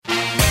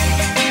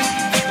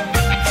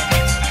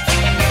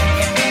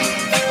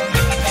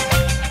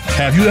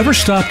Have you ever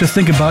stopped to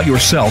think about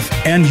yourself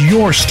and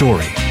your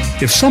story?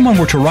 If someone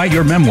were to write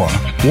your memoir,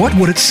 what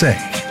would it say?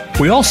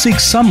 We all seek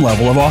some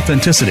level of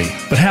authenticity,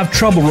 but have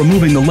trouble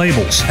removing the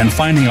labels and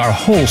finding our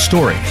whole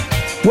story.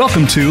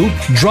 Welcome to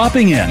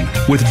Dropping In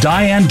with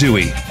Diane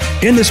Dewey.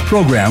 In this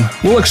program,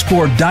 we'll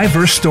explore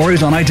diverse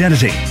stories on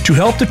identity to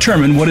help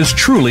determine what is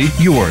truly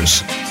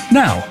yours.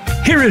 Now,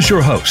 here is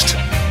your host,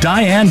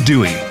 Diane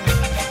Dewey.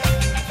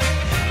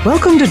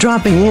 Welcome to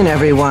Dropping In,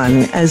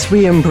 everyone. As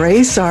we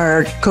embrace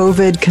our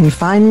COVID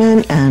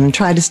confinement and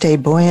try to stay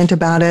buoyant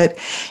about it,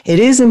 it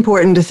is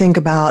important to think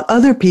about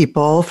other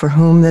people for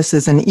whom this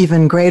is an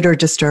even greater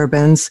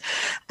disturbance,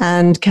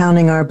 and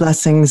counting our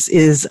blessings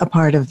is a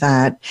part of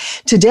that.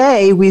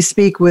 Today, we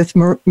speak with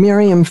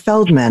Miriam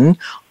Feldman,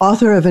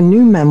 author of a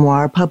new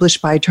memoir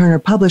published by Turner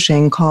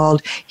Publishing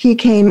called He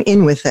Came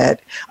In With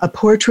It, A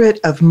Portrait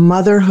of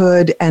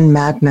Motherhood and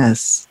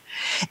Madness.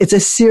 It's a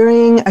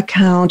searing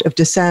account of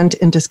descent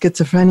into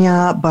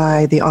schizophrenia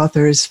by the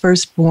author's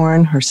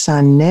firstborn, her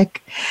son,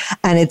 Nick,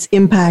 and its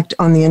impact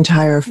on the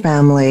entire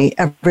family.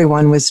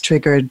 Everyone was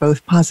triggered,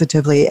 both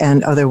positively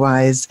and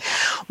otherwise.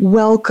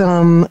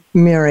 Welcome,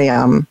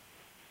 Miriam.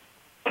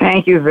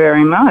 Thank you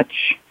very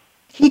much.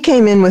 He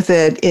Came In With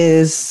It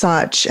is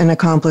such an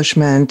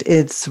accomplishment.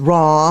 It's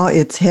raw,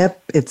 it's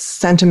hip, it's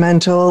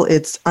sentimental,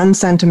 it's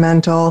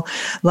unsentimental,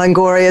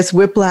 languorous,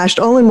 whiplashed,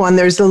 all in one.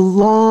 There's a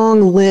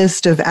long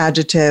list of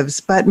adjectives,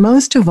 but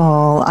most of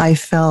all, I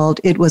felt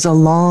it was a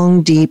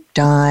long, deep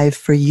dive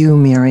for you,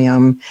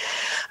 Miriam.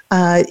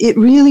 It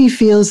really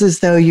feels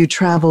as though you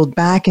traveled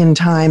back in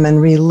time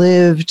and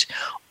relived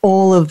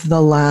all of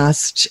the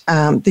last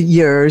the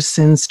years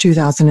since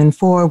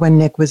 2004 when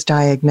Nick was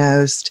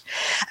diagnosed.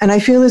 And I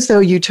feel as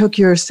though you took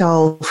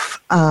yourself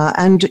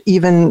and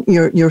even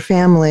your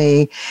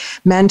family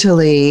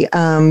mentally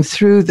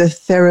through the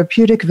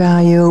therapeutic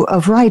value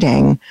of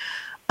writing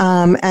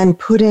and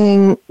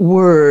putting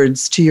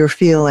words to your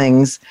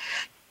feelings.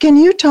 Can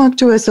you talk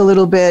to us a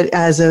little bit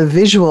as a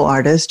visual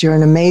artist, you're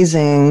an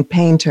amazing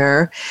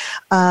painter,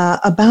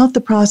 about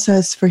the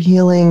process for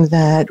healing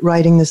that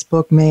writing this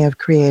book may have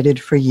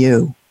created for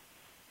you?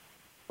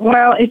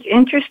 Well, it's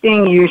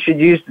interesting you should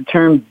use the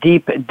term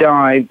deep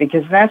dive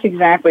because that's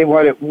exactly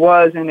what it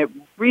was, and it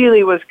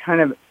really was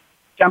kind of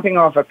jumping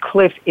off a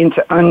cliff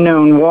into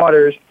unknown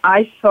waters.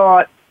 I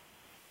thought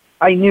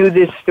I knew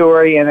this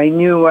story and I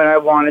knew what I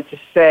wanted to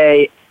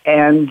say,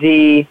 and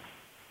the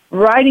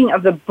writing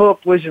of the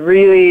book was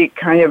really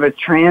kind of a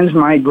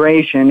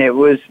transmigration. It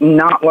was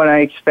not what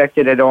I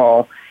expected at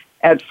all.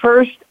 At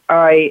first,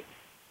 I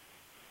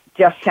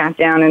just sat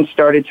down and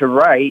started to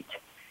write,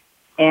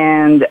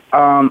 and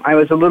I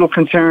was a little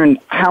concerned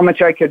how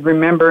much I could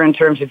remember in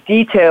terms of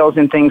details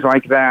and things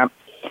like that.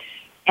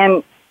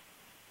 And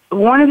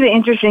one of the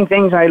interesting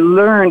things I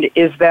learned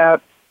is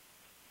that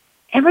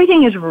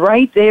everything is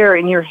right there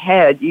in your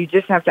head. You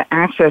just have to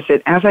access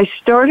it. As I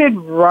started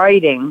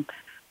writing,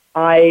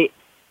 I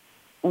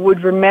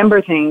would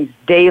remember things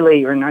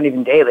daily, or not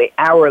even daily,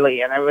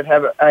 hourly, and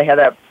I had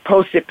a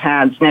Post-it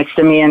pads next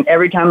to me, and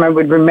every time I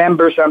would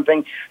remember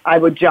something, I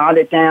would jot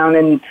it down,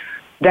 and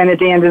then at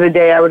the end of the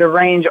day, I would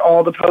arrange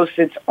all the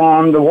Post-its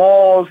on the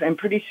walls, and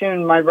pretty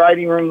soon my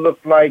writing room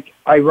looked like,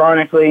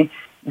 ironically,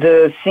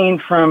 the scene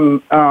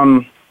from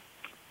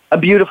A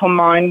Beautiful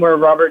Mind where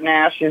Robert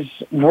Nash's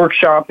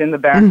workshop in the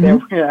back there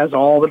has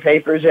all the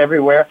papers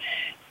everywhere,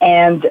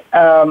 and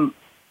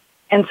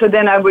so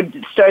then I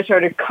would start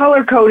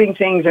color coding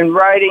things and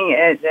writing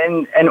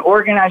and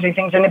organizing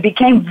things, and it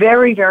became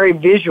very, very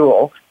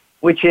visual,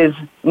 which is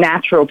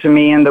natural to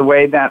me in the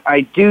way that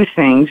I do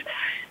things.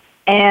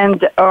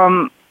 And,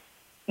 I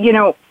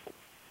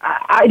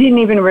didn't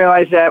even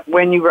realize that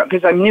when you wrote,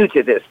 because I'm new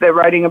to this, that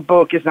writing a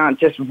book is not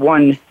just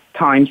one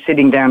time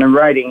sitting down and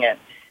writing it.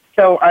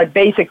 So I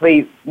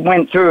basically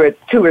went through it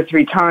 2 or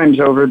 3 times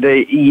over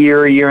the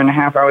year and a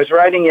half I was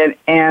writing it,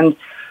 and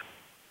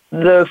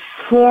the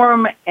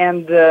form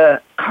and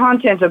the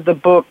content of the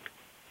book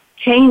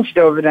changed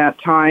over that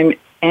time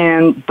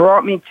and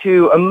brought me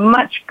to a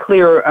much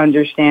clearer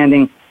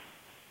understanding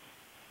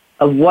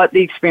of what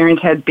the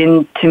experience had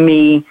been to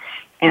me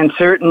and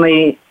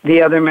certainly the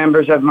other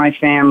members of my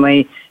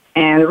family,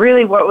 and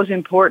really what was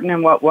important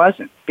and what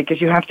wasn't,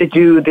 because you have to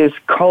do this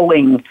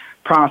culling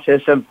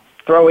process of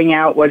throwing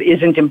out what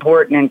isn't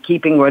important and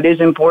keeping what is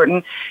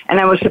important. And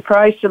I was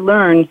surprised to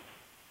learn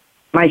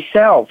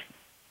myself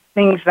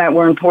things that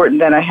were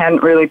important that I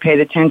hadn't really paid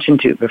attention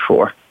to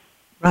before.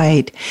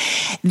 Right.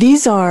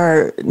 These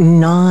are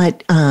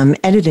not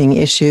editing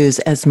issues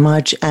as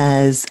much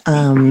as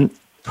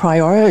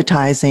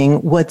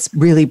prioritizing what's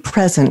really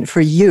present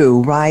for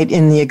you, right,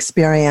 in the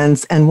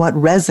experience and what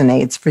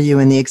resonates for you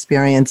in the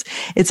experience.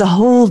 It's a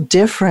whole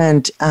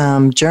different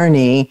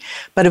journey.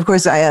 But of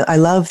course, I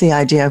love the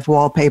idea of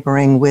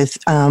wallpapering with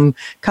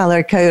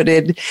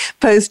color-coded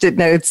Post-it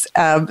notes.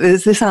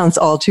 This sounds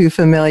all too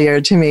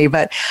familiar to me,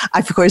 but I,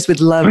 of course,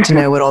 would love to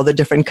know what all the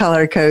different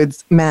color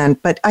codes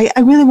meant. But I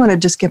really want to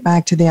just get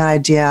back to the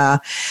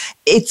idea.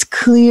 It's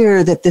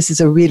clear that this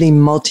is a really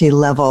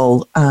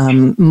multi-level,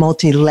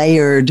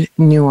 multi-layered layered,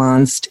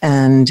 nuanced,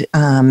 and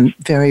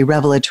very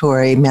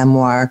revelatory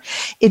memoir.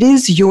 It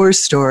is your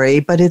story,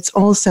 but it's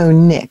also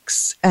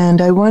Nick's.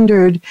 And I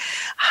wondered,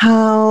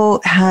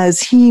 how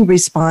has he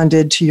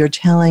responded to your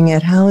telling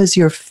it? How is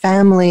your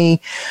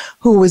family,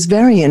 who was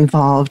very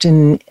involved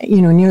in,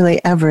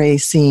 nearly every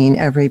scene,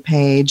 every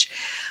page,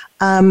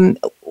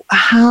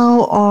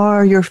 how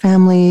are your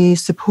family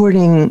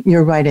supporting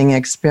your writing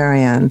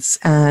experience?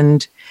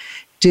 And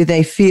do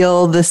they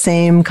feel the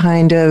same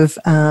kind of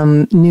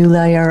new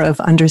layer of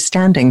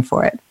understanding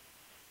for it?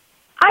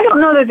 I don't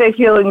know that they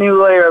feel a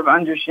new layer of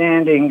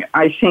understanding.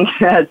 I think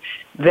that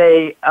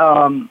they're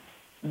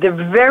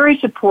very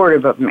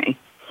supportive of me.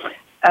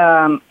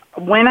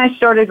 When I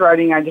started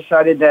writing, I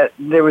decided that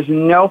there was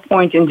no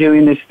point in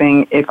doing this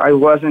thing if I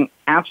wasn't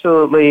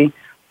absolutely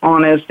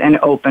honest and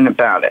open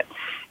about it.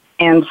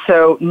 And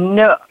so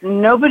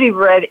nobody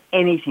read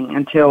anything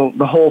until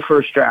the whole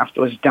first draft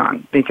was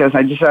done, because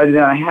I decided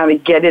that I had to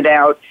get it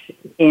out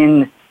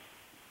in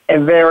a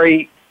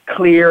very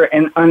clear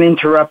and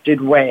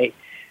uninterrupted way.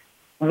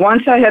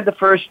 Once I had the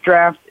first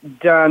draft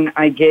done,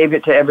 I gave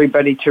it to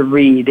everybody to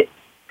read,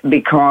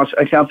 because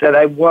I felt that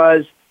I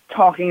was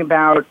talking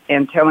about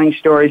and telling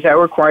stories that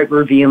were quite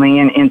revealing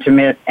and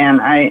intimate.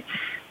 And I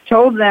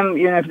told them,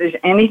 if there's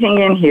anything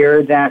in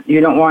here that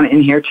you don't want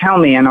in here, tell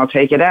me and I'll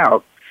take it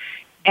out.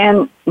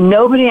 And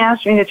nobody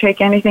asked me to take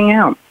anything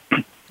out.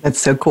 That's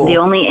so cool. The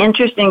only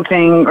interesting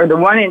thing, or the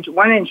one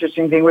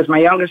interesting thing, was my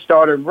youngest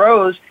daughter,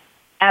 Rose.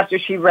 After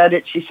she read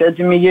it, she said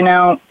to me,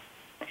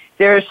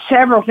 there are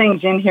several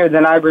things in here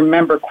that I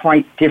remember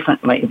quite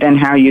differently than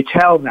how you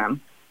tell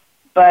them.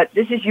 But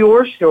this is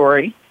your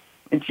story.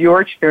 It's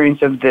your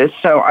experience of this,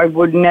 so I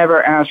would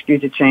never ask you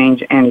to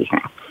change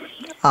anything.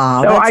 So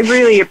I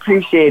really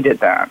appreciated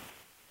that.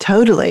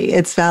 Totally.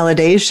 It's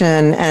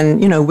validation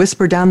and,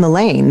 whisper down the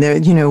lane.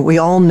 There, we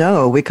all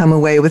know we come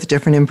away with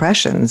different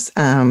impressions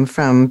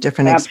from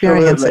different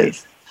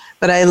experiences.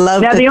 But I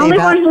love now, that the only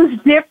one who's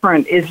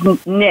different is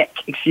Nick.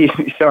 Excuse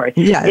me, sorry.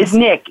 Yes. Is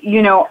Nick,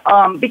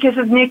 because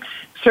of Nick's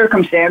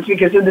circumstance,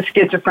 because of the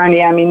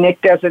schizophrenia. I mean,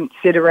 Nick doesn't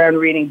sit around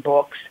reading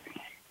books,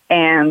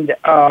 and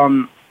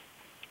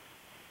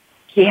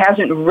he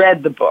hasn't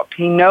read the book.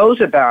 He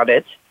knows about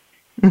it.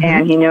 Mm-hmm.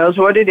 And he knows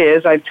what it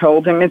is. I've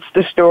told him it's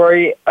the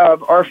story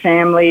of our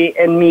family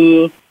and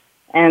me,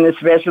 and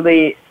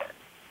especially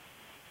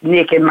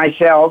Nick and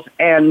myself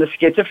and the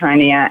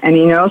schizophrenia. And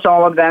he knows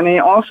all of that. And he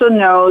also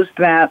knows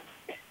that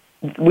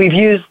we've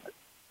used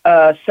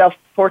a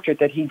self-portrait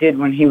that he did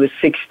when he was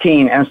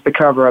 16 as the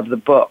cover of the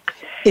book.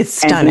 It's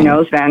stunning. And he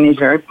knows that, and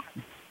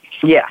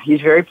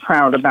he's very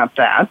proud about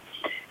that.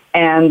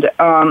 And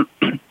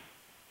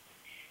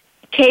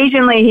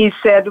occasionally he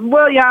said,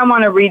 well, yeah, I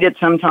want to read it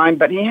sometime,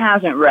 but he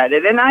hasn't read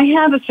it. And I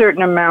have a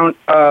certain amount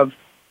of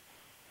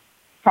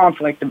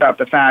conflict about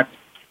the fact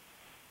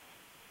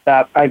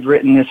that I've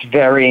written this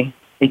very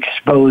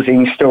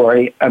exposing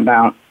story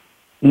about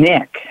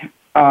Nick.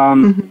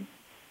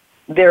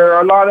 There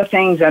are a lot of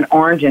things that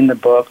aren't in the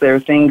book. There are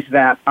things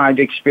that I've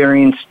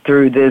experienced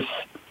through this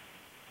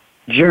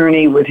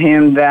journey with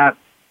him that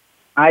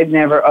I've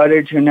never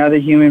uttered to another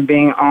human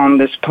being on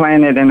this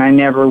planet, and I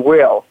never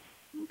will.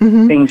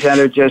 Mm-hmm. Things that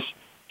are just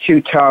too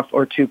tough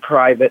or too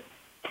private.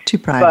 Too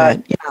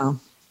private, yeah.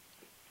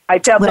 I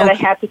felt that I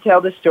had to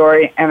tell the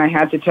story, and I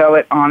had to tell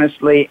it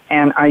honestly,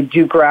 and I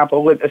do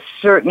grapple with a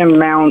certain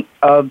amount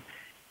of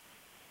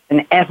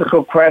an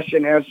ethical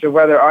question as to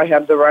whether I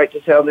have the right to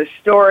tell this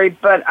story,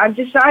 but I've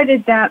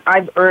decided that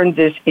I've earned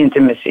this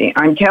intimacy.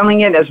 I'm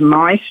telling it as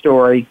my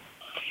story,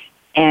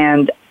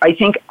 and I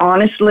think,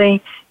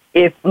 honestly,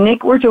 if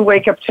Nick were to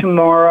wake up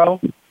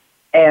tomorrow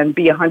and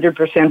be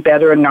 100%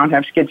 better and not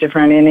have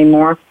schizophrenia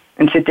anymore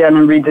and sit down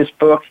and read this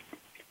book,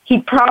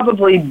 he'd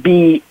probably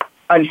be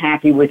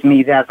unhappy with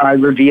me that I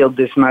revealed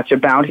this much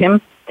about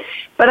him.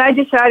 But I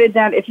decided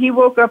that if he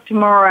woke up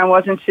tomorrow and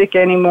wasn't sick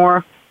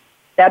anymore,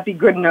 that'd be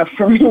good enough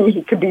for me.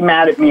 He could be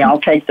mad at me.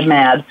 I'll take the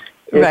mad.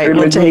 Right,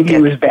 we'll take it.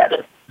 He was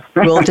better.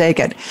 We'll take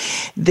it.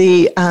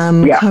 The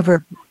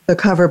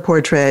cover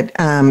portrait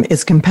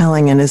is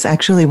compelling and is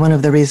actually one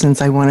of the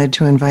reasons I wanted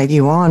to invite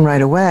you on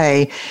right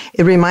away.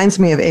 It reminds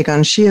me of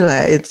Egon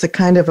Schiele. It's a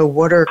kind of a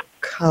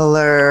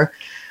watercolor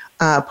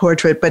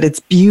portrait, but it's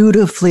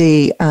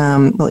beautifully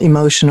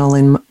emotional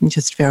and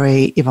just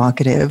very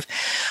evocative.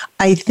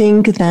 I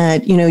think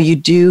that, you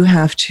do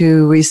have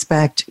to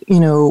respect,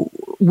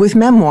 with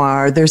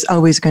memoir, there's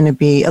always going to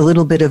be a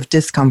little bit of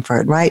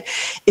discomfort, right?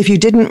 If you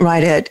didn't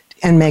write it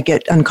and make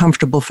it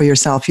uncomfortable for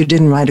yourself, you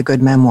didn't write a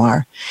good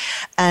memoir.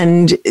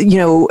 And,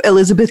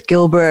 Elizabeth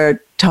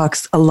Gilbert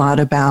talks a lot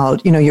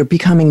about, you're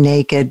becoming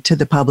naked to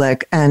the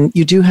public, and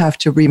you do have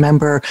to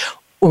remember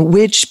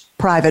which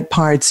private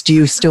parts do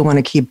you still want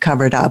to keep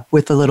covered up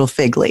with a little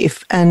fig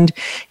leaf. And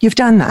you've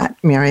done that,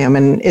 Miriam,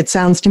 and it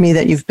sounds to me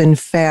that you've been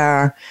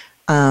fair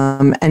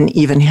and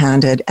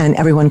even-handed, and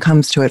everyone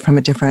comes to it from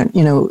a different,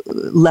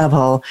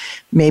 level.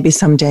 Maybe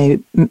someday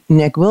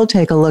Nick will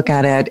take a look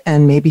at it,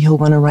 and maybe he'll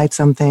want to write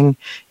something,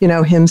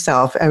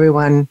 himself.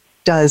 Everyone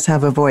does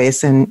have a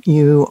voice, and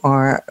you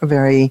are a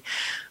very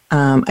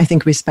I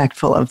think,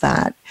 respectful of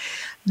that.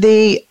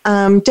 The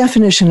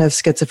definition of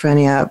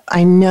schizophrenia,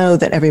 I know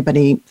that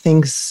everybody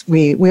thinks,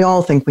 we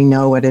all think we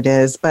know what it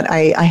is, but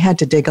I had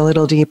to dig a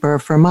little deeper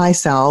for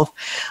myself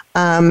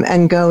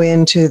and go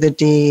into the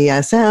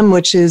DSM,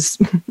 which is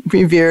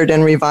revered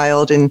and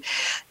reviled in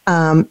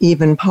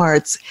even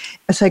parts.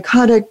 A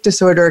psychotic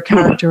disorder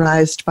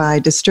characterized by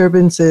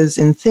disturbances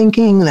in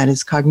thinking, that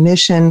is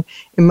cognition,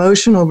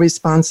 emotional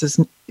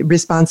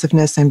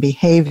responsiveness and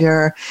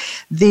behavior.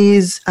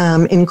 These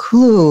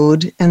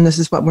include, and this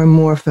is what we're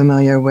more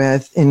familiar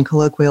with in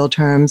colloquial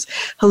terms,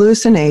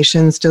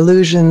 hallucinations,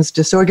 delusions,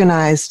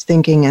 disorganized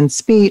thinking and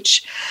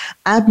speech,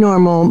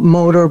 abnormal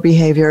motor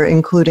behavior,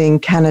 including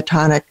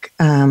catatonic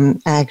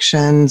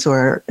actions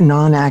or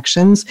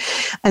non-actions.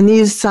 And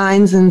these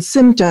signs and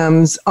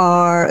symptoms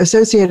are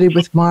associated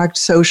with marked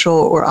social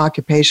or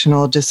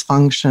occupational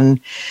dysfunction.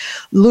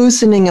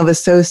 Loosening of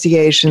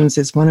associations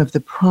is one of the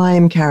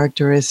prime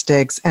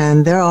characteristics,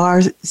 and there are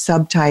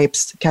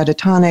subtypes: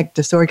 catatonic,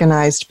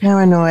 disorganized,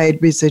 paranoid,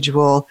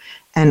 residual,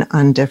 and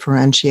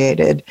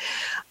undifferentiated.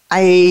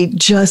 I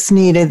just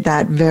needed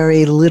that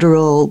very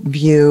literal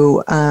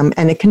view,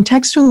 and it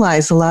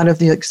contextualized a lot of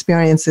the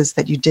experiences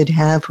that you did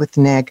have with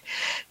Nick,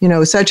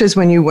 such as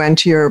when you went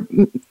to your,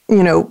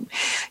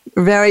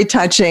 very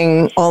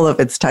touching, all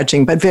of it's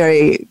touching, but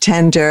very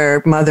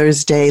tender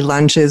Mother's Day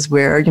lunches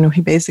where,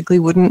 he basically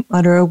wouldn't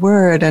utter a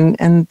word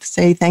and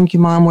say, "Thank you,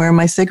 Mom, where are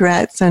my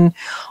cigarettes?" And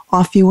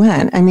off you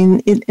went. I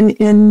mean, an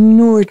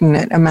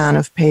inordinate amount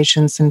of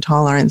patience and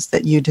tolerance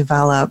that you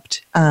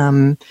developed.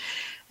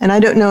 And I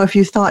don't know if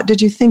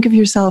did you think of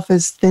yourself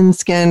as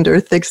thin-skinned or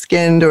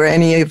thick-skinned or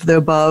any of the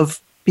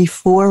above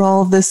before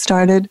all of this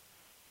started?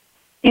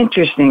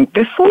 Interesting.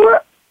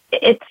 Before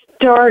it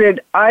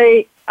started,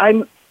 I've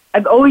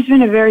always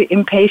been a very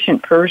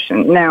impatient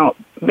person. Now,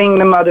 being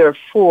the mother of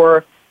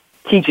 4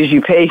 teaches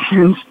you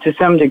patience to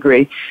some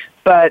degree,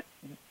 but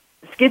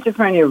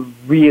schizophrenia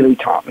really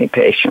taught me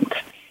patience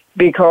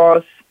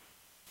because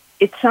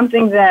it's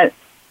something that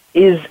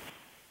is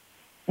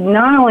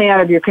not only out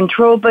of your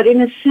control, but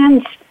in a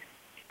sense,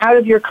 out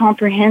of your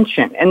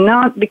comprehension. And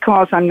not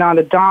because I'm not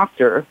a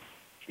doctor,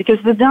 because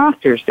the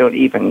doctors don't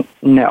even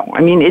know.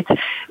 I mean,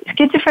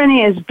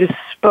 schizophrenia is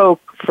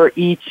bespoke for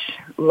each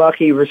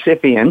lucky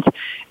recipient,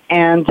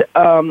 and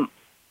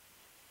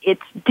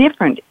it's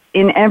different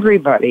in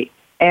everybody.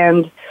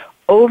 And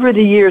over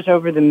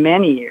the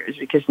many years,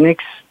 because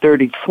Nick's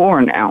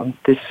 34 now,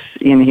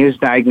 he was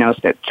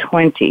diagnosed at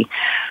 20.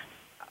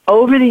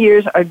 Over the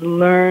years, I've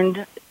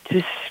learned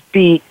to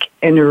speak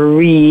and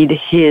read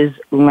his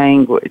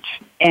language.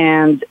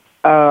 And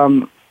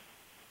I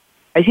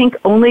think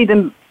only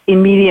the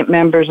immediate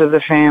members of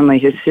the family,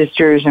 his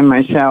sisters and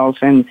myself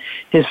and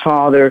his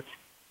father,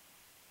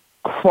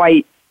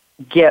 quite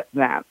get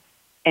that.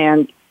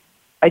 And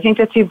I think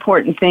that's the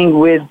important thing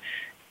with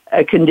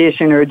a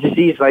condition or a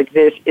disease like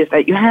this, is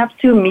that you have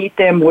to meet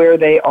them where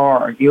they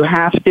are. You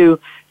have to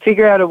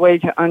figure out a way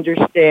to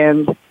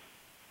understand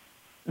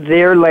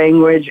their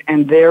language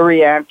and their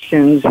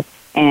reactions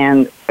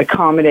and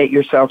accommodate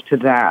yourself to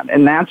that.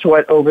 And that's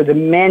what over the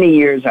many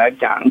years I've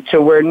done.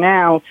 So where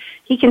now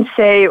he can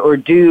say or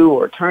do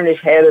or turn his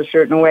head a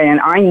certain way, and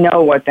I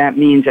know what that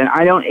means, and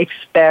I don't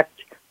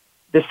expect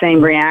the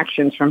same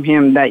reactions from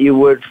him that you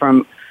would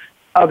from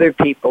other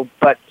people,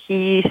 but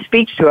he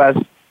speaks to us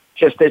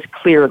just as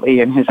clearly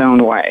in his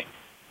own way.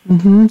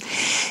 Mm-hmm.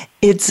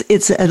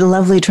 It's a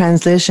lovely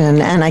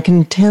transition, and I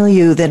can tell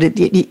you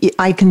that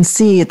I can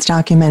see it's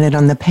documented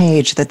on the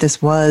page that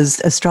this was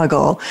a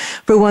struggle.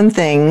 For one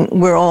thing,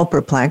 we're all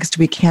perplexed.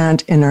 We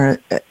can't enter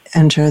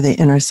the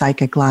inner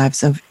psychic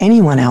lives of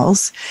anyone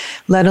else,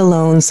 let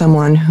alone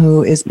someone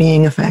who is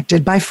being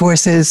affected by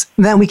forces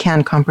that we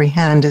can't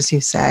comprehend, as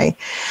you say.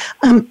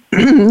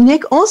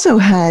 Nick also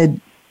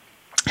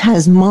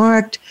has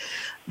marked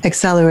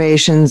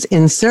accelerations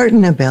in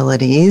certain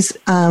abilities,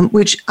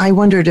 which I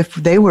wondered if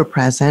they were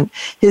present.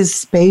 His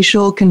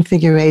spatial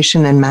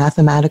configuration and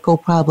mathematical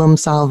problem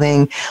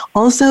solving,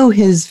 also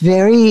his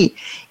very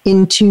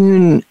in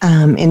tune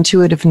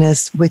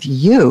intuitiveness with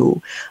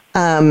you.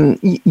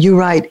 You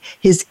write,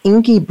 his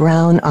inky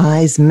brown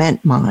eyes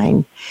met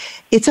mine.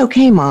 It's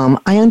okay, Mom.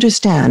 I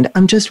understand.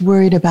 I'm just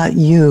worried about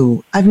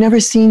you. I've never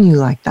seen you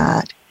like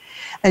that.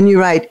 And you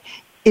write,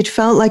 it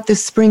felt like the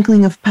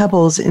sprinkling of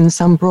pebbles in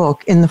some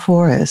brook in the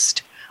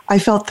forest. I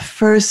felt the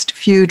first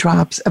few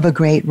drops of a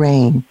great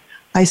rain.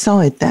 I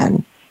saw it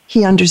then.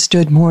 He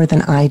understood more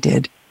than I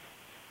did.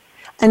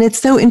 And it's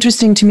so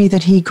interesting to me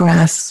that he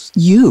grasps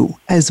you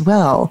as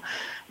well,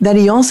 that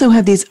he also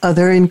had these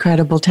other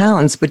incredible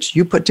talents, which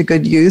you put to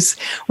good use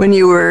when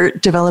you were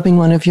developing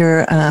one of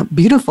your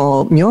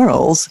beautiful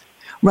murals,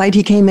 right?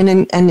 He came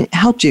in and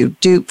helped you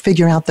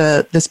figure out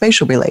the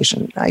spatial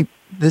relation.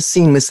 This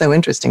scene was so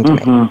interesting to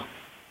me.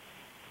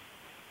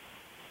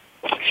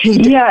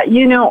 Yeah,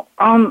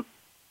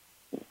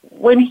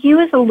 when he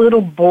was a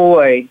little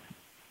boy,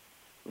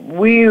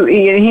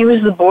 he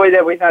was the boy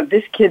that we thought,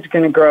 this kid's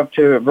going to grow up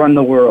to run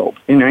the world.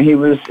 He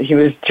was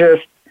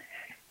just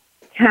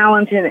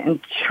talented and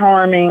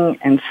charming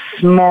and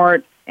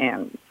smart,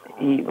 and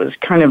He was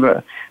kind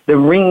of the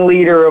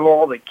ringleader of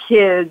all the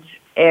kids,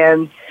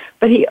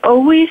 but he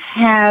always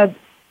had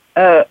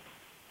a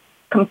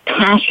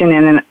compassion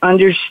and an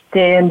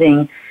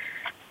understanding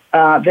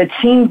that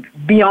seemed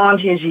beyond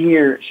his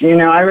years.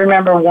 I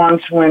remember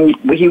once when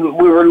we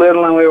were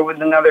little and we were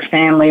with another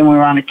family and we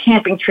were on a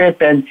camping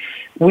trip, and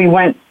we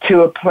went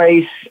to a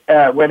place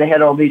where they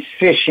had all these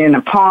fish in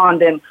a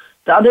pond, and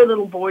the other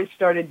little boys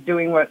started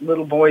doing what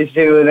little boys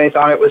do. They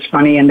thought it was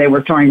funny, and they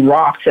were throwing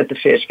rocks at the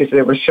fish because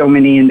there were so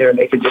many in there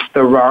they could just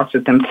throw rocks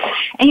at them.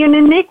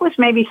 And Nick was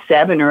maybe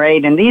 7 or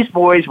 8, and these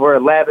boys were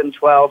 11,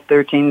 12,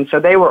 13, so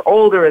they were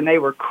older and they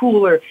were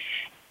cooler.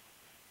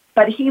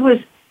 But he was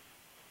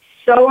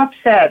so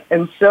upset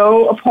and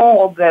so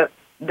appalled that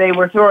they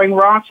were throwing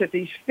rocks at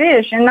these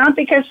fish, and not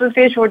because the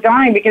fish were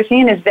dying, because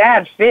he and his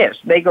dad fish.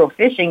 They go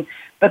fishing,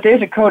 but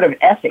there's a code of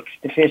ethics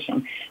to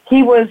fishing.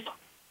 He was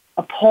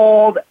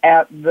appalled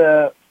at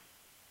the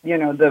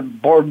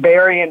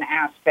barbarian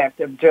aspect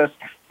of just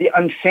the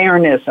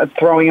unfairness of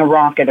throwing a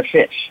rock at a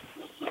fish.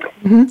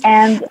 Mm-hmm.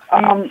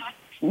 And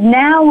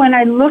now when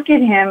I look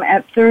at him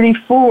at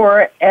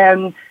 34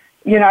 and,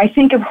 I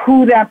think of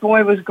who that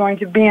boy was going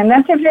to be, and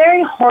that's a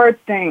very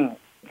hard thing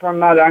for a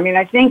mother. I mean,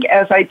 I think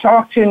as I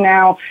talk to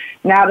now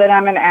that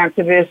I'm an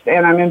activist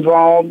and I'm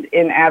involved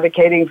in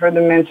advocating for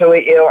the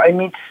mentally ill, I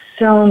meet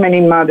so many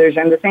mothers,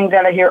 and the thing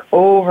that I hear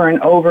over and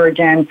over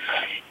again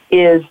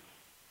is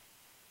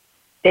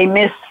they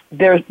miss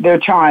their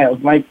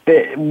child. Like,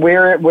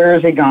 where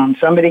is he gone?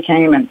 Somebody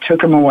came and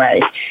took him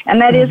away.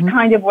 And that is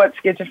kind of what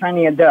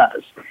schizophrenia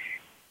does.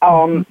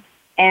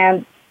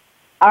 And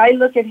I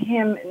look at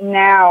him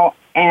now,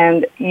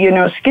 and,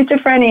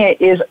 schizophrenia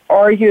is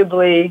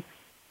arguably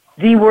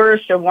the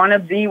worst, or one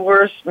of the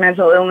worst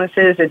mental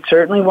illnesses. It's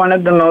certainly one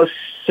of the most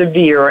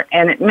severe,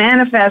 and it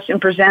manifests and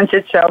presents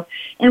itself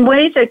in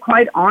ways that,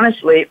 quite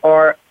honestly,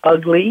 are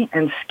ugly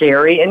and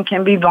scary and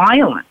can be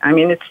violent. I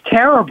mean, it's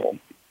terrible.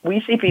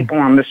 We see people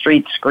on the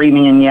street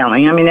screaming and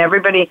yelling. I mean,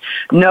 everybody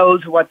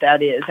knows what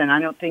that is, and I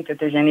don't think that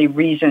there's any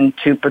reason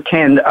to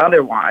pretend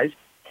otherwise.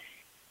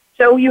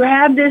 So you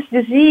have this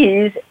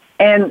disease,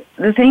 and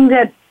the thing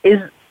that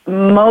is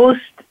most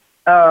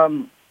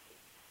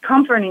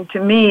comforting to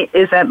me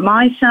is that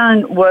my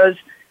son was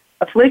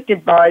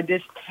afflicted by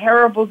this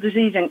terrible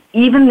disease, and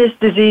even this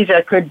disease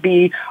that could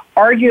be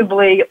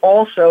arguably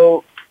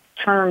also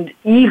termed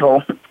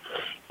evil,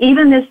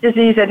 even this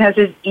disease that has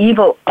this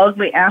evil,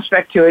 ugly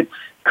aspect to it,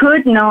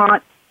 could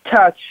not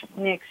touch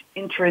Nick's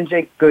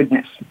intrinsic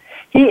goodness.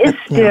 He is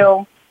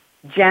still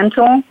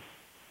gentle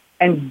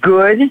and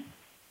good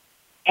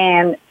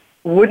and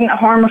wouldn't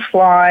harm a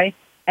fly,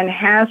 and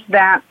has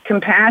that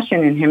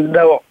compassion in him,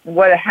 though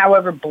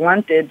however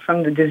blunted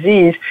from the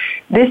disease.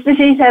 This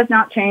disease has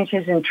not changed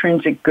his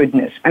intrinsic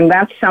goodness, and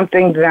that's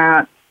something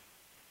that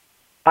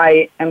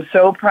I am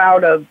so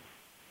proud of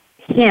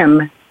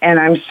him, and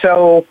I'm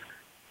so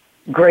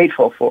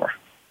grateful for.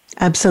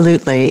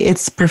 Absolutely.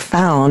 It's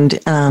profound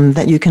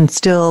that you can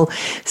still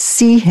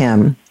see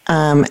him,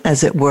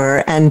 as it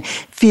were, and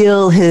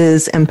feel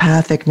his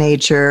empathic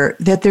nature,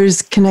 that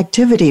there's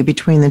connectivity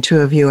between the two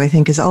of you, I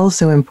think is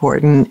also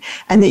important,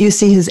 and that you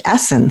see his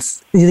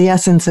essence, the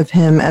essence of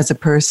him as a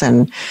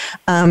person.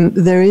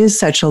 There is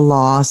such a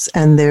loss,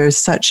 and there's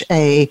such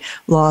a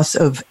loss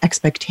of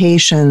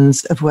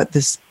expectations of what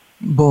this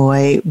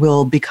boy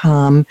will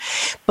become.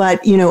 But,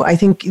 I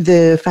think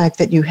the fact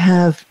that you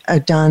have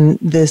done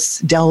this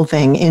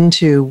delving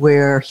into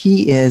where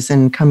he is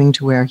and coming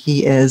to where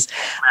he is,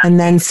 and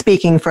then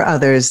speaking for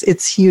others,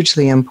 it's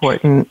hugely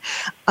important.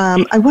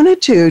 I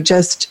wanted to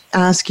just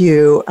ask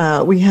you,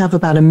 we have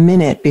about a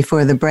minute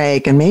before the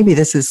break, and maybe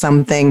this is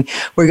something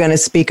we're going to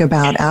speak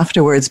about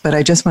afterwards, but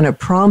I just want to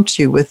prompt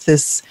you with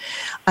this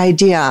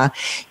idea.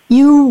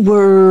 You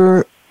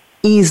were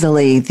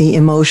easily the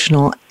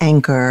emotional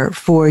anchor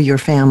for your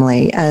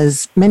family,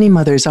 as many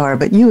mothers are,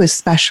 but you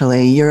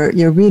especially. You're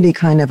really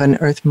kind of an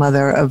earth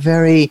mother, a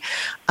very,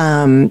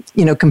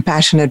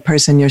 compassionate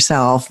person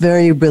yourself,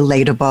 very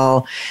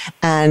relatable,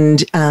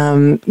 and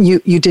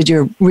you did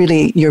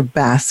your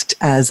best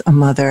as a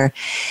mother.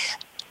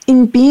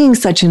 In being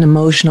such an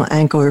emotional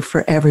anchor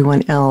for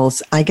everyone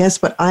else, I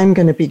guess what I'm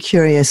going to be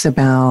curious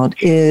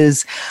about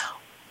is,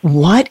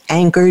 what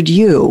anchored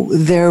you?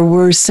 There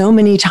were so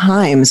many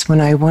times when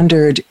I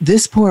wondered,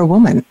 this poor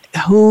woman,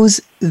 who's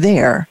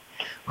there?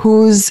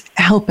 Who's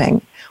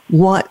helping?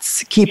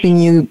 What's keeping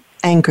you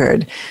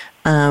anchored?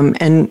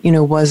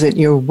 Was it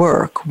your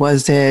work?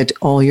 Was it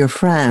all your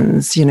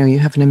friends? You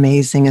have an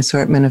amazing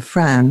assortment of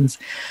friends.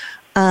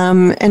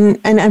 And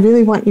I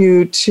really want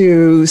you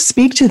to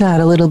speak to that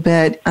a little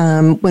bit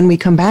when we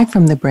come back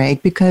from the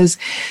break, because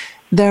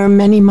there are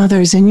many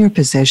mothers in your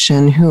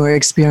position who are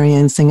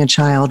experiencing a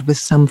child with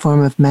some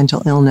form of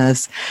mental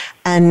illness,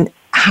 and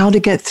how to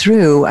get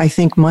through, I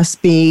think,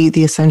 must be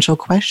the essential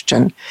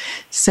question.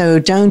 So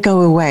don't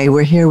go away.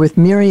 We're here with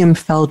Miriam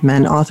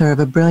Feldman, author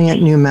of a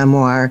brilliant new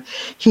memoir,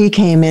 He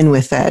Came In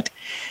With It.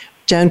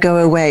 Don't go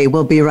away.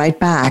 We'll be right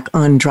back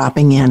on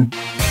Dropping In.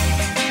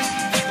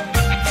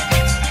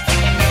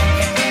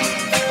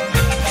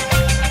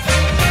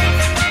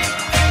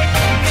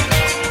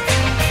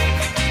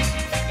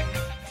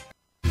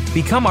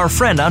 Become our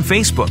friend on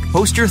Facebook.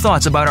 Post your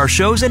thoughts about our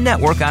shows and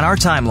network on our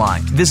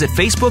timeline. Visit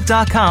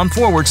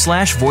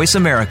facebook.com/Voice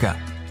America.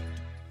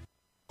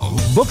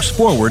 Books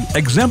Forward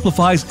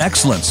exemplifies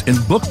excellence in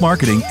book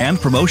marketing and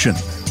promotion,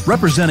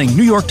 representing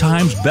New York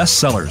Times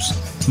bestsellers,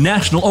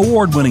 national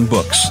award-winning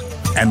books,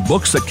 and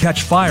books that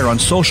catch fire on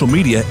social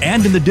media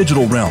and in the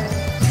digital realm.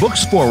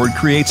 Books Forward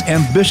creates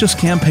ambitious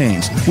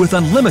campaigns with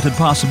unlimited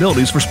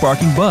possibilities for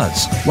sparking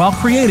buzz, while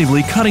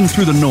creatively cutting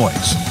through the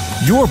noise.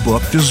 Your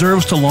book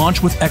deserves to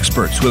launch with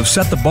experts who have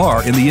set the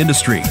bar in the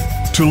industry.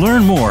 To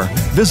learn more,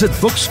 visit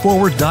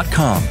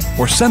booksforward.com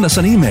or send us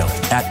an email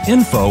at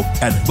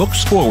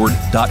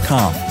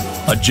info@booksforward.com.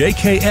 A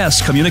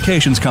JKS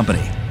Communications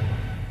company.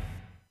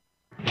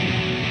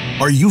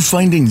 Are you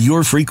finding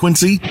your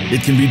frequency?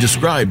 It can be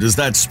described as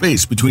that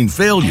space between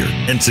failure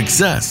and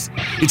success.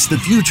 It's the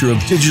future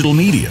of digital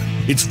media.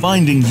 It's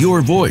finding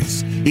your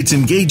voice. It's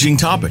engaging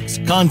topics,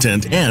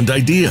 content, and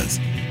ideas.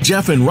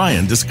 Jeff and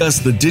Ryan discuss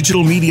the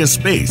digital media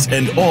space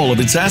and all of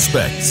its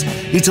aspects.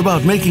 It's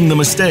about making the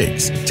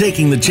mistakes,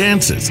 taking the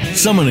chances,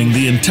 summoning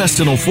the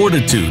intestinal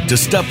fortitude to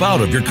step out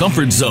of your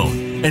comfort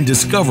zone, and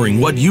discovering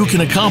what you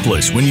can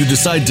accomplish when you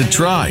decide to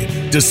try,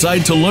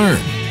 decide to learn,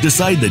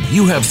 decide that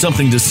you have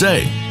something to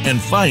say, and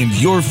find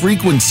your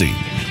frequency.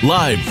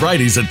 Live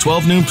Fridays at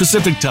 12 noon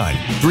Pacific Time,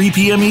 3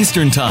 p.m.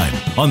 Eastern Time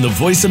on the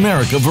Voice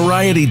America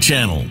Variety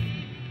Channel.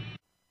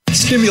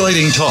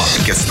 Stimulating talk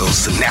gets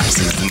those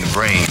synapses in the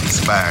brain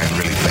firing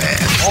really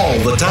fast. All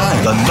the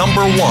time. The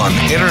 #1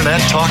 internet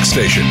talk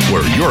station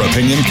where your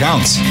opinion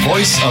counts.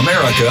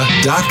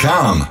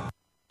 VoiceAmerica.com.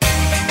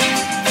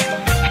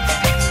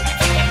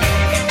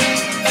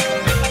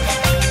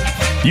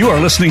 You are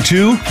listening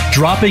to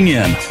Dropping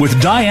In with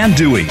Diane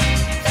Dewey.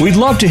 We'd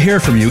love to hear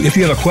from you if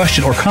you have a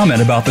question or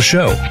comment about the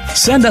show.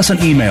 Send us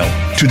an email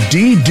to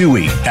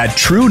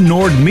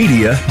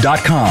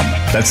ddewey@truenordmedia.com.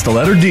 That's the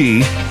letter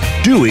D,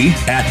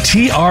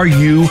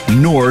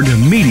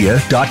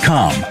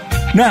 Dewey@trunordmedia.com.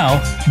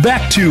 Now,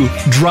 back to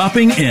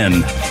Dropping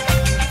In.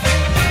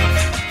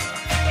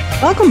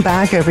 Welcome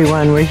back,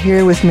 everyone. We're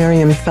here with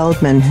Miriam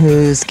Feldman,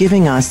 who's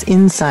giving us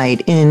insight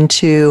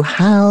into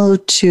how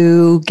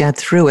to get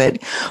through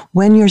it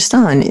when your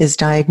son is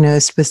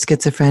diagnosed with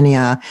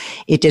schizophrenia.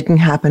 It didn't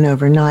happen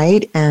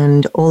overnight,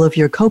 and all of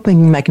your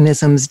coping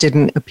mechanisms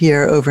didn't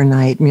appear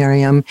overnight,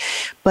 Miriam.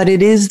 But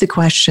it is the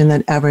question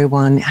that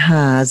everyone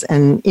has.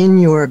 And in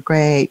your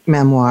great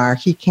memoir,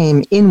 He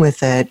Came In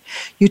With It,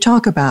 you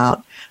talk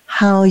about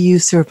how you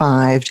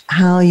survived,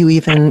 how you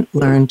even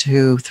learned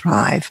to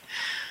thrive.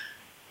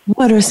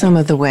 What are some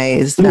of the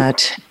ways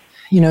that,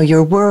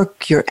 your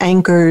work, your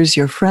anchors,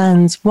 your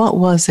friends, what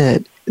was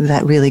it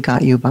that really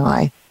got you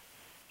by?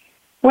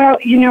 Well,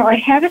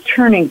 I had a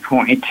turning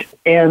point,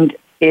 and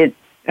it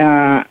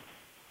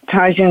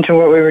ties into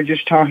what we were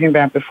just talking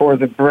about before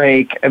the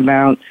break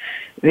about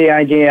the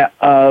idea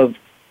of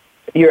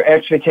your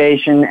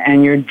expectation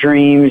and your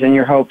dreams and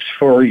your hopes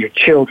for your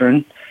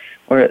children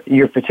or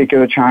your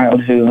particular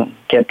child who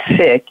gets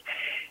sick.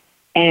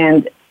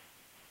 And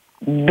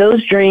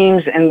those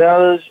dreams and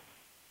those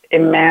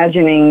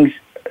imaginings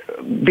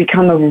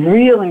become a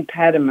real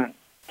impediment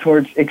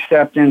towards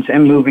acceptance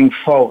and moving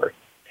forward.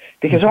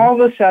 Because all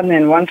of a sudden,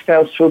 in one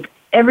fell swoop,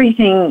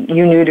 everything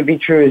you knew to be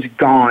true is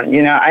gone.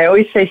 I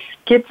always say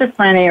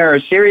schizophrenia or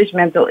a serious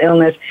mental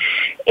illness,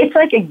 it's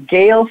like a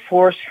gale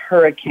force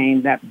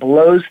hurricane that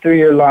blows through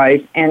your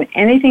life, and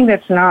anything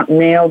that's not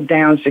nailed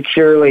down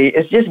securely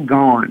is just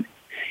gone.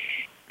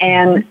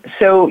 And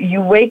so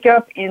you wake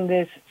up in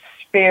this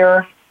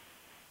spare,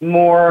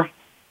 more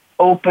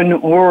open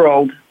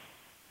world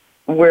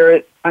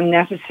where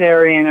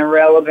unnecessary and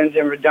irrelevant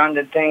and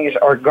redundant things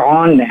are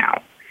gone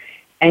now.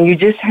 And you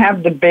just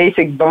have the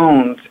basic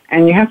bones,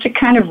 and you have to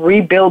kind of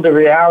rebuild a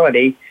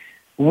reality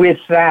with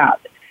that.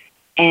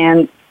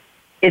 And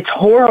it's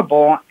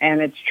horrible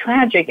and it's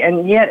tragic,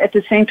 and yet at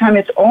the same time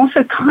it's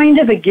also kind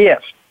of a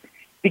gift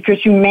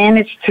because you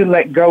manage to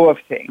let go of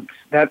things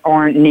that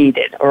aren't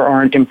needed or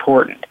aren't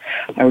important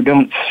or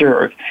don't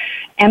serve.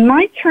 And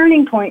my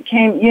turning point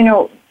came,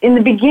 in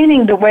the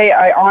beginning, the way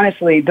I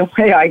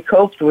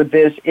coped with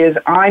this is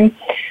I'm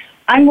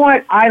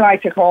what I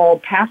like to call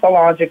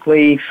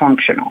pathologically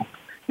functional.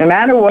 No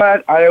matter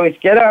what, I always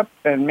get up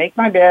and make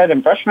my bed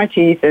and brush my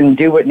teeth and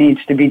do what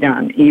needs to be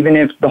done, even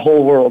if the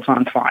whole world's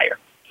on fire.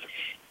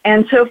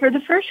 And so for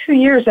the first few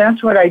years,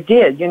 that's what I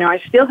did. I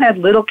still had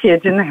little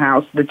kids in the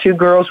house. The two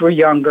girls were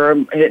younger.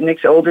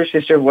 Nick's older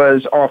sister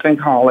was off in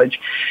college,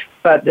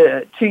 but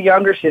the two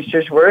younger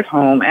sisters were at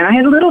home, and I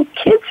had little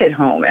kids at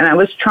home, and I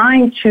was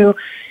trying to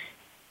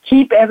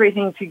keep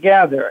everything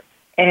together.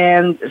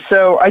 And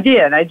so I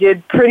did. I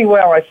did pretty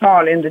well, I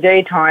thought, in the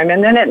daytime.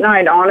 And then at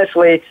night,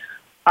 honestly,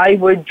 I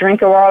would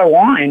drink a lot of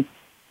wine.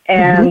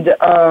 And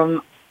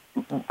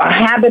a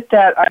habit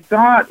that I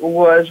got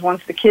was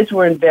once the kids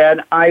were in bed,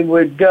 I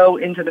would go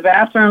into the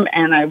bathroom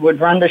and I would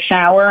run the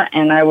shower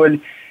and I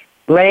would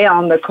lay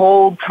on the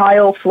cold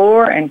tile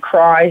floor and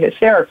cry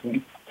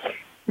hysterically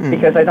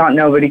because I thought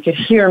nobody could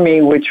hear me,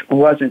 which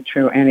wasn't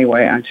true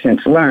anyway. I've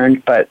since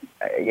learned, but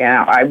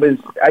I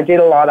did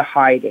a lot of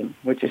hiding,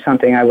 which is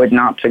something I would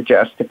not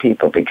suggest to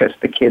people because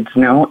the kids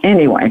know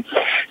anyway.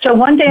 So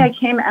one day I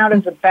came out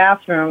of the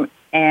bathroom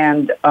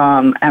and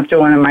after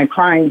one of my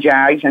crying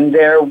jags, and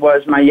there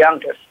was my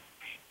youngest,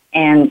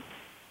 and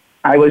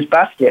I was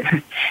busted.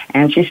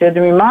 And she said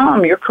to me,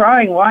 "Mom, you're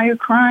crying. Why are you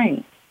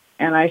crying?"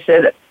 And I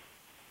said,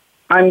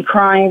 "I'm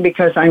crying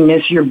because I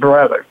miss your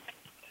brother."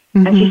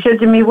 Mm-hmm. And she said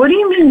to me, "What do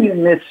you mean you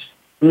miss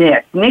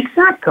Nick? Nick's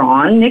not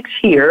gone. Nick's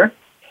here."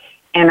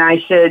 And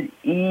I said,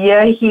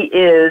 "Yeah, he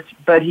is,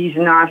 but he's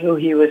not who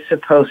he was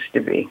supposed to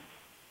be."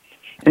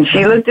 And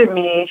she looked at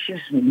me, she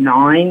was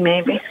 9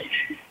 maybe,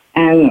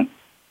 and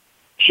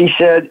she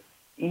said,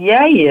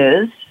 "Yeah, he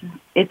is.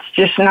 It's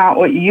just not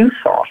what you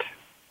thought."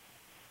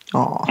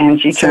 Aww, and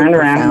she turned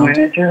around and went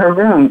into her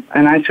room.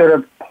 And I sort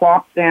of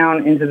plopped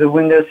down into the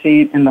window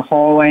seat in the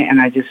hallway, and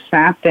I just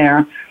sat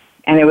there.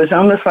 And it was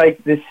almost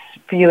like this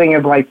feeling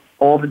of like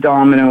all the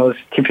dominoes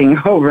tipping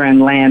over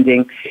and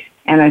landing.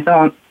 And I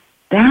thought,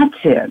 that's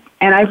it.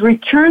 And I've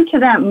returned to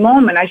that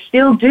moment. I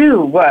still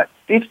do,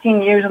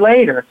 15 years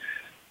later.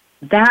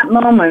 That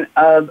moment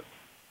of,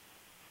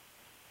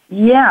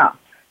 yeah,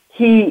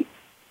 he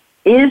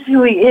is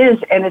who he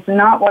is, and it's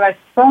not what I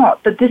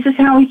thought. But this is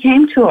how he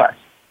came to us.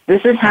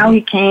 This is how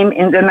he came,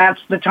 and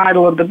that's the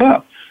title of the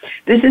book.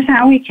 This is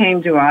how he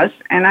came to us,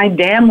 and I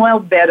damn well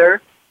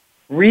better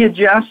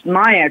readjust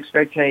my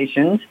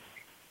expectations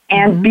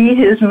and be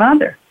his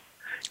mother.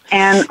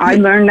 And I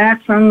learned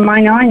that from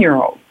my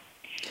 9-year-old.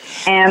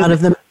 And out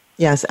of the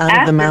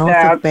mouth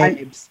of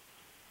babes.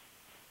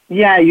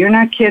 Yeah, you're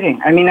not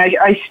kidding. I mean,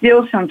 I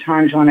still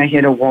sometimes when I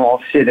hit a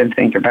wall sit and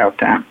think about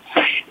that.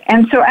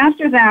 And so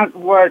after that,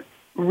 what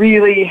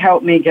really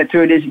helped me get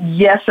through it is,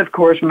 yes, of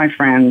course, my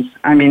friends.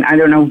 I mean, I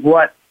don't know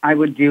what I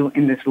would do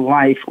in this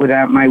life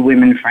without my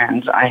women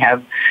friends. I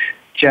have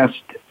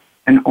just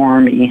an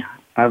army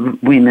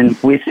of women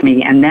with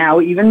me, and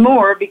now even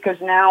more because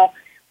now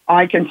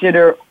I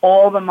consider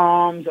all the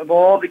moms of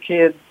all the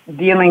kids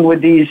dealing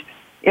with these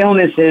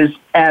illnesses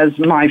as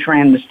my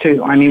friends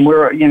too. I mean,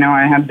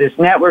 I have this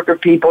network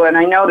of people, and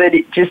I know that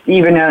it just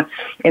even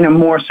in a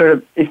more sort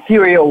of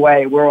ethereal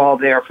way, we're all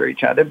there for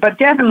each other. But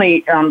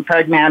definitely,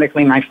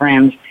 pragmatically, my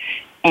friends,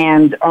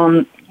 and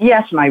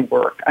yes, my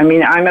work. I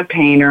mean, I'm a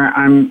painter.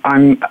 I'm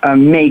a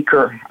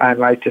maker. I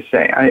like to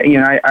say.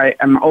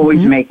 I'm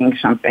always making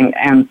something,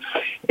 and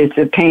it's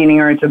a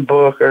painting or it's a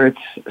book or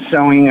it's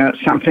sewing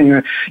something.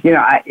 Or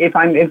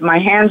if my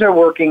hands are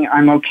working,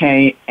 I'm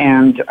okay.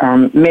 And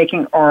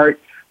making art,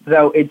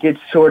 though it did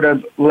sort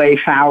of lay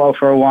fallow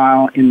for a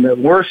while in the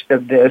worst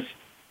of this,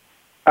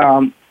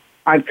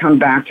 I've come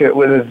back to it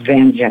with a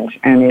vengeance,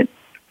 and it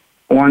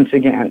once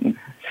again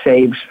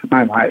saves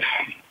my life.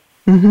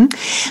 Mm-hmm.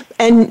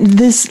 And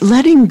this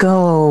letting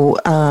go,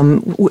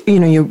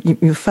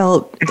 you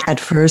felt at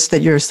first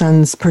that your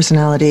son's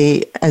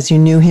personality, as you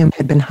knew him,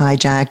 had been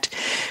hijacked.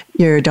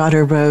 Your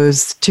daughter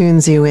Rose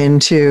tunes you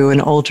into an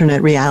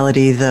alternate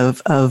reality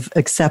of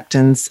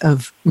acceptance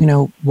of,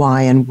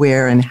 why and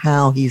where and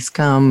how he's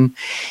come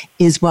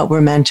is what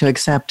we're meant to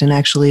accept and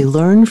actually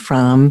learn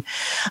from.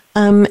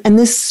 And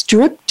this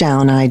stripped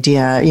down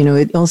idea,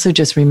 it also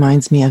just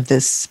reminds me of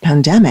this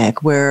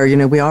pandemic where,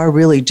 we are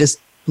really just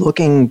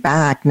looking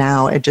back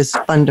now at just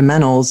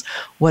fundamentals.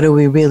 What do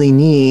we really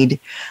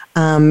need?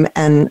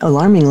 And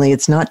alarmingly,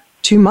 it's not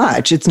too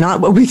much. It's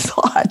not what we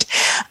thought.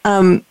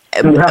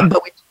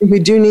 But we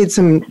do need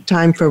some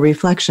time for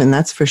reflection,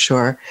 that's for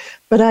sure.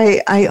 But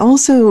I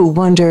also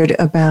wondered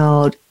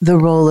about the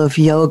role of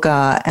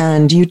yoga,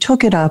 and you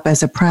took it up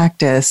as a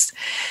practice.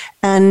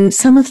 And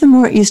some of the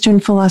more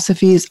Eastern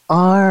philosophies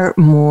are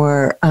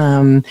more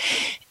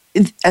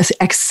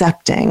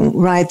accepting,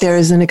 right? There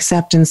is an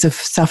acceptance of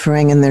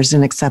suffering and there's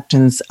an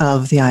acceptance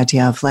of the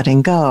idea of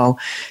letting go.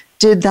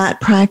 Did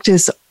that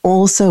practice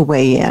also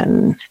weigh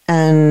in?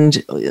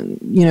 And,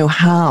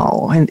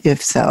 how, and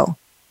if so?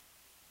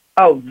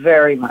 Oh,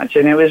 very much.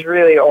 And it was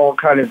really all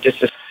kind of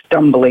just a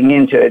stumbling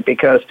into it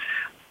because,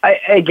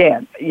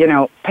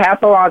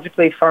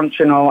 pathologically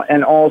functional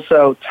and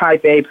also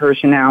type A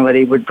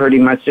personality would pretty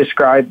much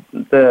describe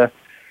the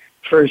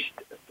first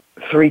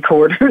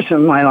 3/4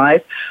 of my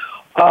life.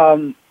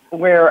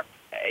 Where,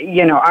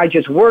 I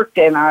just worked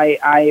and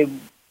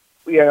I'm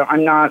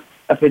not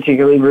a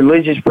particularly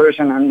religious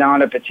person. I'm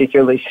not a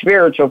particularly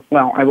spiritual.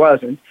 Well, I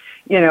wasn't,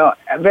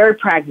 very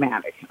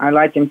pragmatic. I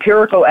liked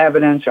empirical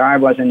evidence or I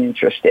wasn't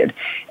interested.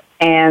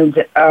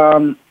 And,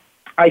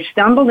 I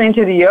stumbled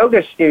into the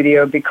yoga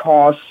studio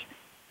because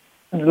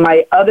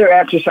my other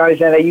exercise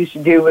that I used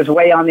to do was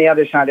way on the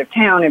other side of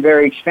town and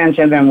very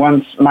expensive. And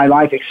once my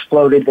life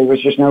exploded, there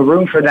was just no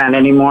room for that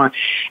anymore.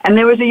 And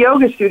there was a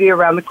yoga studio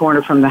around the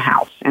corner from the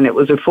house, and it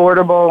was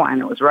affordable and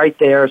it was right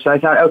there. So I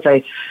thought,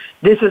 okay,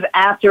 this is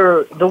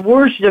after the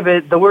worst of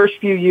it, the worst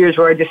few years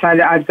where I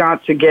decided I've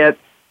got to get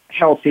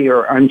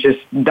healthier. I'm just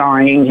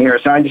dying here.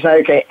 So I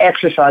decided, okay,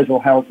 exercise will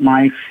help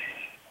my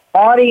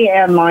body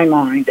and my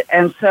mind.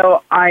 And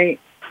so I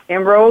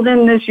enrolled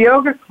in this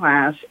yoga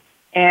class,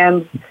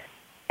 and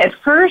At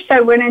first,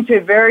 I went into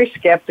it very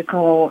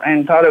skeptical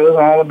and thought it was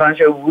all a bunch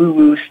of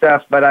woo-woo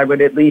stuff, but I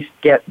would at least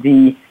get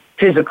the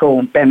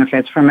physical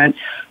benefits from it.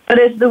 But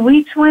as the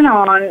weeks went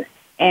on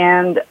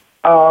and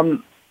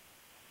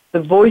the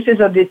voices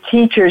of the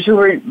teachers, who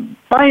were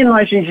by and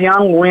large these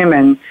young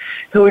women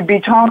who would be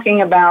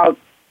talking about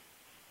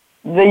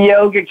the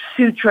yogic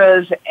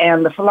sutras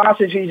and the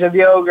philosophies of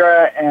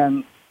yoga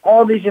and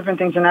all these different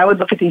things. And I would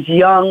look at these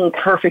young,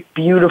 perfect,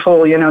 beautiful,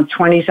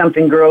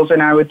 20-something girls,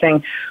 and I would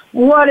think,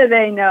 what do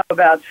they know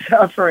about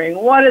suffering?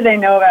 What do they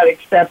know about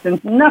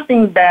acceptance?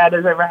 Nothing bad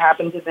has ever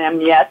happened to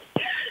them yet.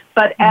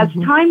 But as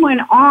time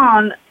went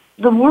on,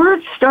 the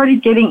words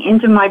started getting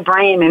into my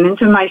brain and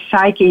into my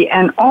psyche,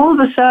 and all of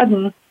a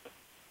sudden,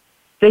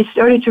 they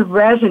started to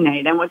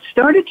resonate. And what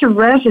started to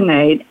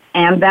resonate,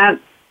 and that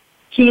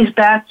keys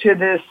back to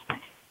this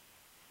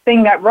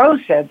thing that Rose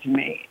said to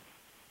me,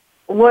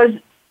 was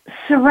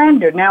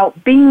surrender. Now,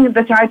 being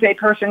the type A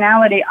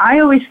personality, I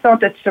always thought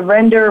that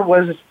surrender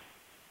was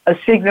a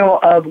signal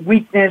of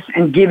weakness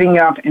and giving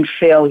up and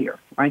failure.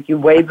 Right? You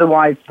wave the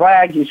white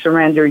flag, you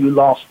surrender, you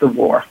lost the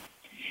war.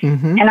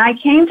 And I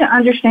came to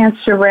understand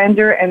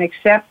surrender and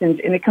acceptance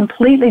in a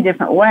completely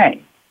different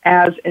way,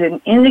 as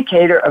an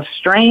indicator of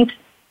strength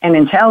and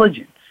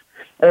intelligence,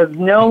 of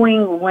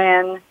knowing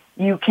when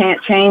you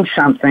can't change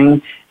something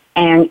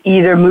and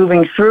either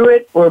moving through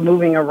it or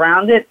moving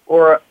around it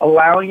or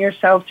allowing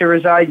yourself to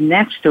reside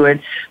next to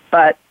it.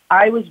 But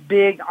I was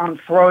big on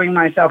throwing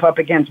myself up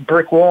against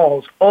brick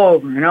walls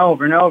over and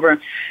over and over.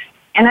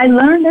 And I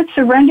learned that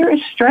surrender is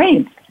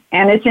strength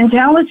and it's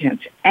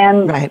intelligence.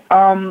 And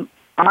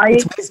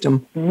I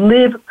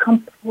live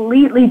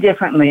completely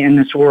differently in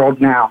this world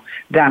now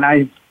that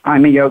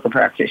I'm a yoga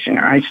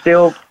practitioner. I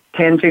still,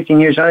 10, 15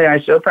 years later,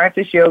 I still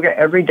practice yoga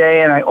every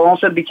day, and I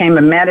also became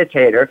a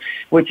meditator,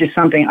 which is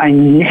something I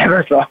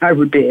never thought I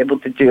would be able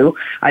to do.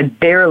 I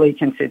barely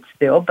can sit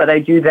still, but I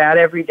do that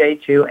every day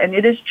too, and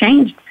it has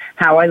changed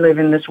how I live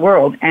in this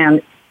world,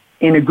 and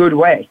in a good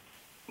way.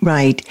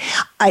 Right.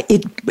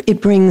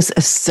 It brings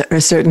a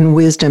certain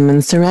wisdom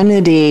and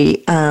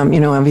serenity,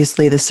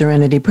 obviously the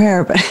serenity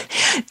prayer, but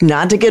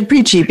not to get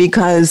preachy,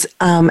 because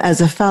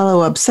as a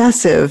fellow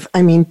obsessive,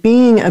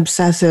 being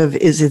obsessive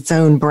is its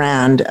own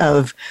brand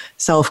of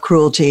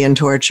self-cruelty and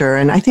torture.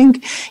 And I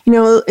think,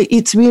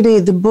 it's really,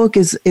 the book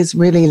is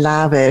really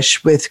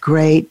lavish with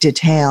great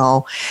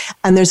detail.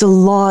 And there's a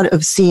lot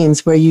of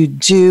scenes where you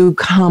do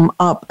come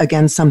up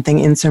against something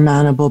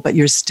insurmountable, but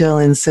you're still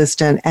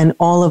insistent. And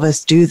all of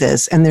us do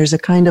this. And there's a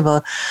kind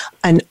of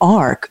an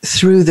arc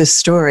through the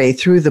story,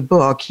 through the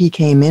book. He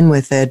came in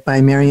with it by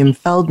Miriam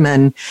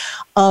Feldman,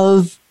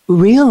 of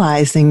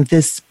realizing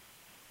this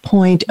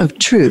point of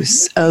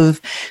truce, of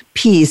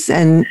peace,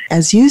 and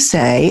as you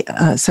say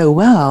so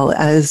well,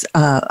 as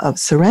of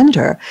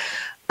surrender.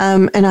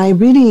 And I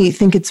really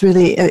think it's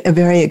really a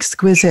very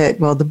exquisite,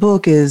 well, the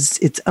book is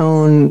its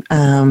own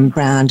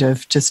brand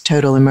of just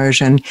total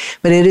immersion,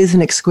 but it is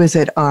an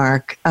exquisite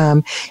arc.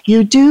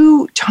 You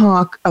do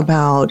talk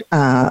about,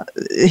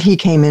 he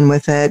came in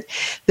with it,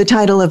 the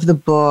title of the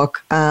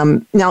book.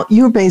 Now,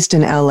 you're based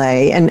in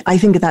LA, and I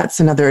think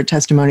that's another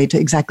testimony to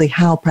exactly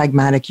how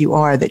pragmatic you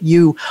are, that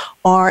you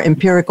are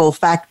empirical,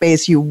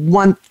 fact-based, you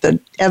want the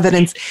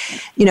evidence.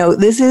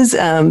 This is,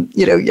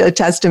 a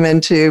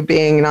testament to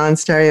being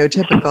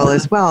non-stereotypical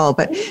as well.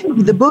 But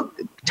the book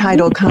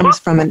title comes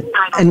from an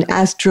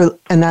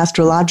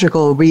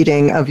astrological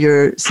reading of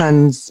your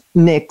son's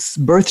Nick's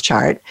birth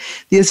chart.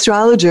 The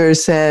astrologer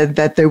said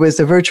that there was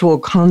a virtual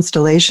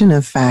constellation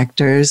of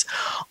factors,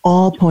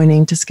 all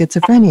pointing to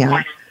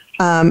schizophrenia,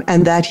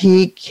 and that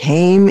he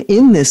came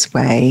in this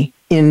way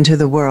into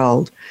the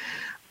world.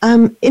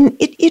 And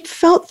it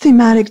felt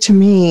thematic to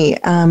me,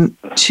 and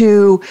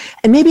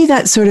maybe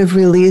that sort of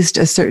released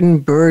a certain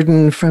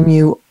burden from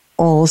you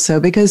also,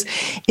 because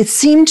it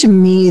seemed to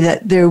me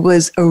that there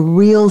was a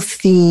real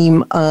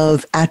theme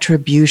of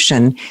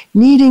attribution,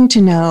 needing to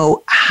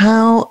know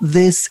how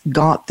this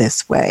got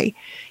this way.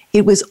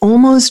 It was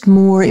almost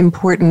more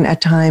important at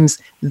times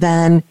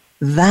than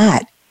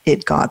that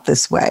it got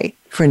this way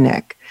for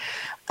Nick.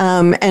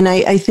 And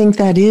I think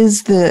that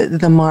is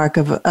the mark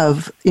of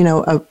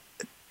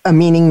a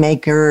meaning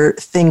maker,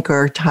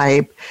 thinker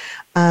type.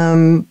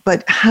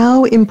 But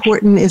how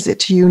important is it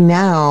to you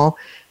now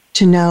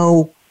to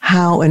know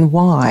how and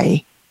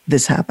why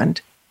this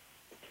happened?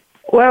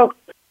 Well,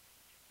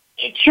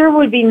 it sure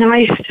would be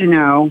nice to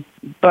know,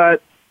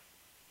 but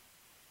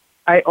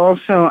I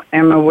also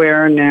am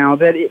aware now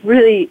that it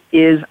really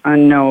is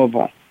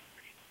unknowable.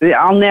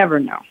 I'll never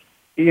know,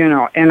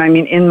 and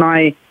in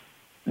my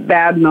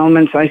bad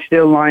moments, I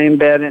still lie in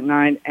bed at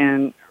night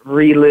and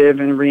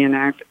relive and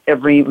reenact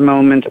every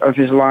moment of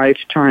his life,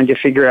 trying to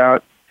figure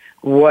out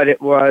what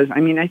it was.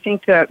 I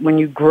think that when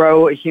you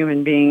grow a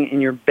human being in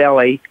your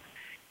belly,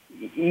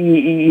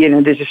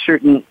 there's a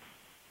certain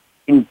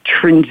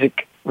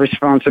intrinsic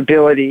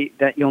responsibility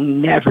that you'll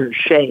never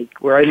shake,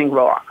 where I think,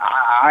 well,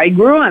 I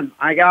grew him.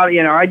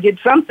 I did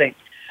something.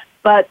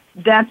 But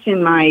that's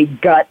in my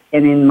gut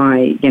and in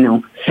my,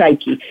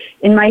 psyche.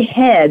 In my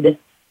head,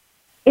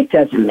 It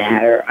doesn't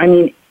matter. I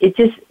mean,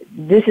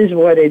 this is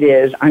what it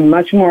is. I'm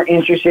much more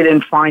interested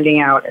in finding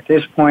out at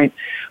this point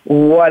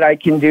what I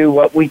can do,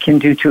 what we can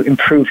do to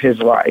improve his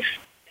life.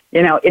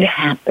 You know, it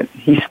happened.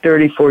 He's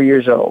 34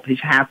 years old. He's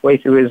halfway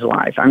through his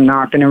life. I'm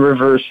not going to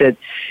reverse it.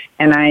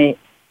 And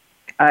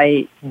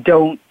I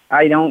don't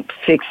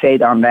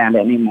fixate on that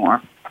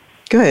anymore.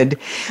 Good.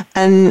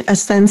 And a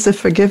sense of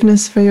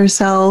forgiveness for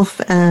yourself.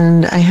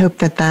 And I hope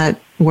that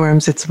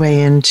worms its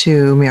way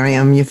into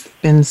Miriam. You've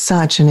been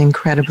such an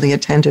incredibly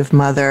attentive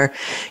mother.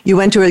 You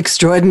went to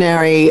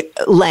extraordinary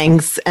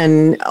lengths,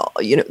 and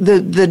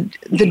the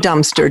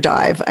dumpster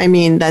dive. I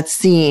mean, that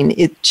scene,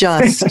 it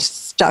just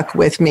stuck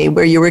with me,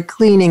 where you were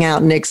cleaning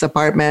out Nick's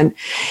apartment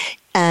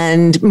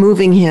and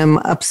moving him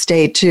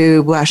upstate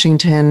to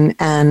Washington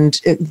and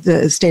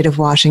the state of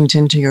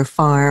Washington to your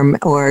farm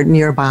or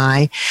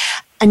nearby.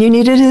 And you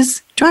needed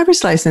his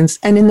driver's license.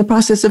 And in the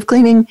process of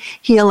cleaning,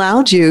 he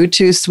allowed you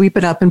to sweep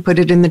it up and put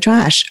it in the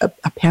trash.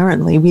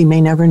 Apparently, we may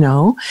never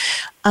know.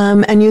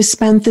 And you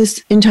spent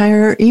this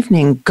entire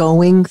evening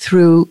going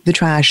through the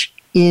trash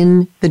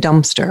in the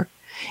dumpster.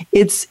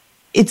 It's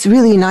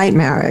really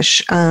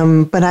nightmarish.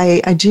 But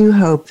I do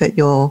hope that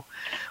you'll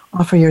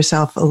offer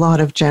yourself a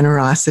lot of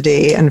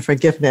generosity and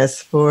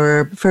forgiveness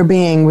for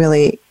being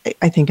really,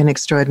 I think, an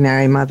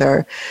extraordinary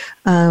mother.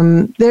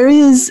 There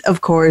is,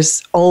 of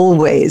course,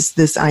 always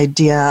this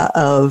idea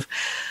of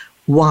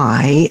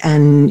why,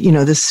 and,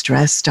 the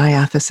stress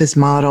diathesis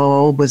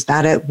model, was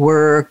that at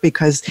work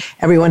because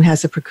everyone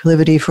has a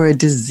proclivity for a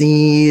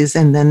disease,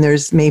 and then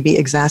there's maybe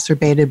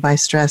exacerbated by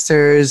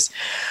stressors.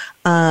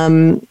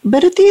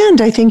 But at the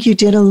end, I think you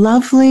did a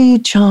lovely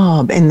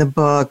job in the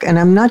book, and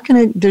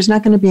there's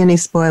not going to be any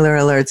spoiler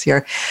alerts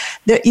here.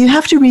 You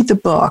have to read the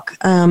book.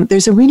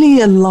 There's a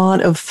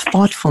lot of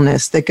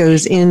thoughtfulness that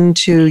goes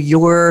into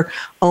your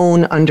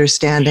own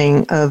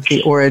understanding of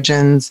the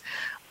origins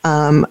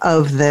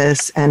of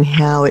this and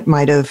how it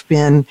might have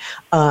been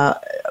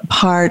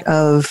part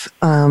of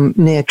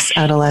Nick's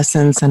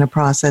adolescence and a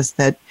process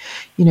that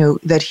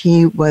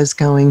he was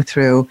going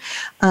through.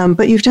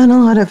 But you've done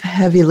a lot of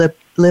heavy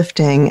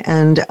lifting,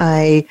 and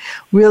I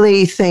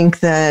really think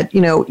that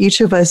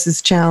each of us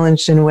is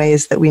challenged in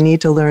ways that we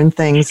need to learn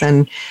things.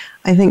 And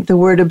I think the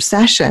word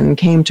obsession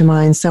came to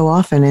mind so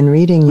often in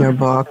reading your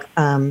book.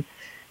 And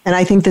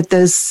I think that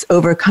this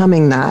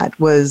overcoming that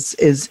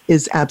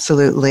is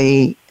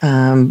absolutely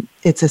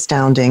it's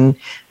astounding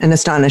and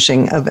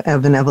astonishing of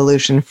an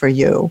evolution for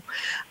you.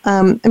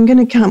 I'm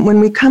going to when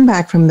we come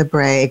back from the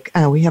break,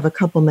 we have a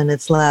couple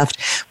minutes left.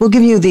 We'll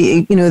give you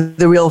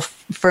the real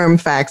firm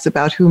facts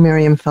about who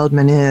Miriam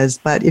Feldman is.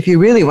 But if you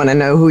really want to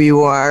know who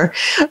you are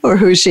or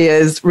who she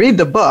is, read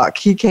the book.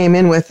 He came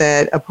in with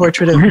it, A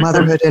Portrait of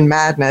Motherhood and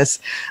Madness.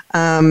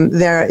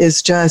 There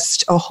is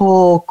just a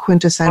whole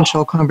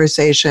quintessential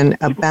conversation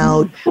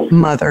about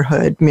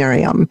motherhood,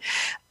 Miriam.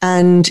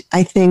 And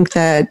I think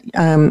that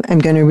I'm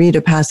going to read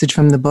a passage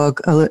from the book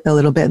a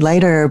little bit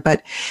later,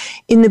 but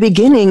in the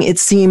beginning, it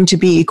seemed to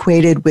be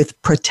equated with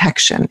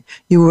protection.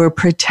 You were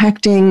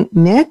protecting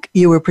Nick.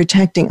 You were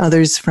protecting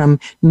others from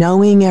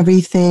knowing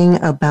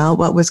everything about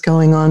what was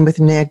going on with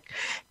Nick.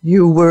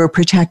 You were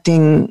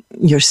protecting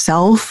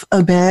yourself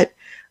a bit.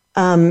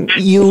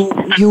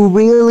 You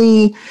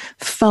really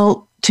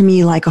felt to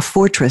me like a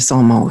fortress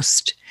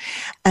almost.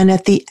 And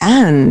at the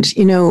end,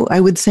 I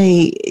would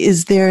say,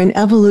 is there an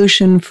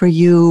evolution for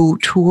you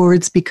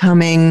towards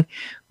becoming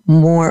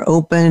more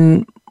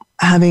open,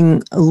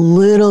 having a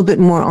little bit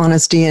more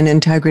honesty and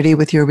integrity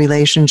with your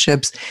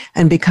relationships,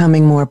 and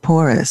becoming more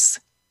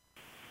porous?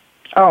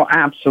 Oh,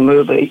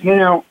 absolutely.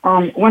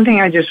 One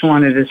thing I just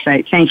wanted to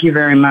say, thank you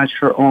very much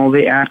for all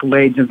the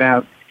accolades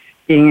about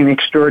being an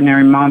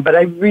extraordinary mom, but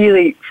I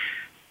really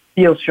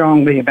feel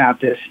strongly about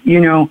this.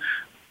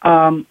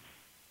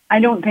 I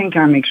don't think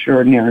I'm an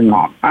extraordinary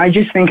mom. I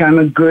just think I'm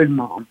a good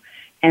mom.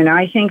 And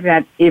I think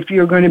that if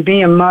you're going to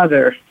be a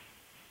mother,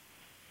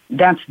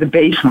 that's the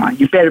baseline.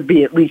 You better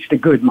be at least a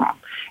good mom.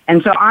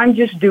 And so I'm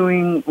just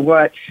doing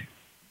what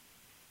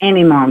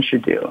any mom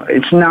should do.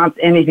 It's not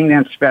anything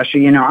that's special.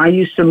 I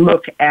used to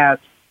look at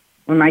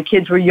when my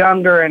kids were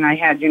younger and I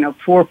had,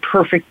 4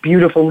 perfect,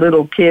 beautiful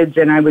little kids,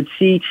 and I would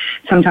see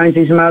sometimes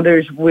these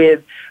mothers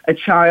with a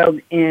child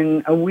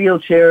in a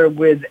wheelchair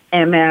with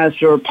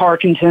MS or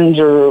Parkinson's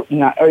or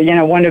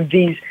one of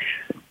these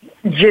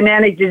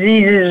genetic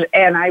diseases,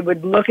 and I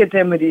would look at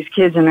them with these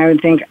kids and I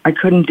would think, I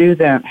couldn't do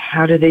that.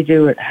 How did they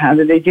do it? How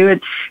did they do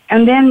it?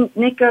 And then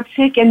Nick got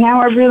sick, and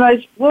now I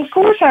realized, well, of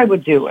course I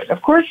would do it.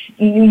 Of course,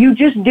 you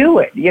just do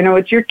it.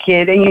 It's your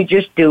kid, and you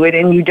just do it,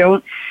 and you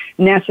don't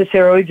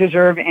necessarily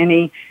deserve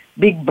any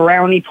big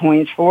brownie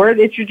points for it.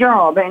 It's your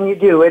job, and you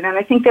do it. And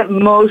I think that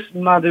most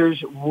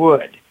mothers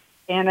would.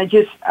 And I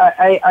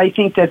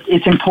think that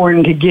it's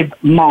important to give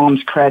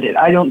moms credit.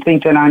 I don't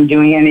think that I'm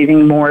doing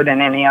anything more than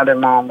any other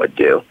mom would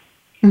do.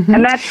 Mm-hmm.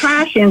 And that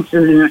trash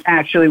incident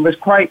actually was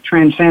quite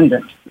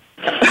transcendent.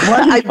 It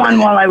wasn't fun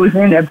while I was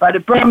in it, but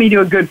it brought me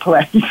to a good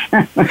place.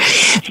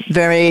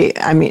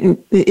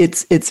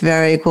 It's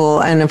very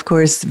cool. And of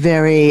course,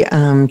 very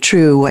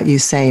true what you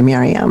say,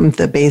 Miriam,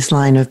 the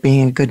baseline of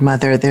being a good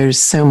mother. There's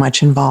so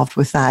much involved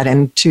with that.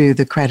 And to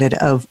the credit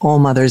of all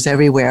mothers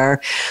everywhere,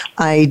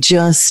 I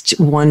just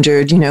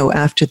wondered,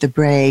 after the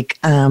break,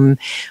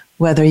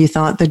 whether you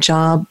thought the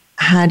job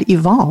had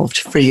evolved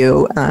for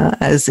you,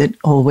 as it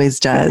always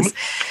does.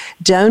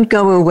 Don't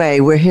go away.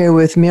 We're here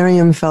with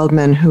Miriam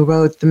Feldman, who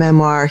wrote the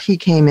memoir. He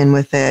came in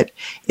with it.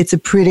 It's a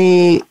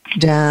pretty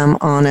damn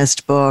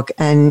honest book,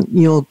 and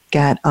you'll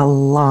get a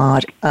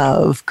lot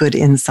of good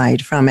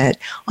insight from it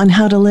on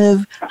how to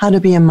live, how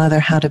to be a mother,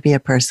 how to be a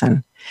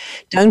person.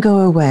 Don't go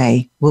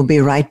away. We'll be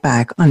right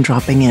back on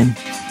Dropping In.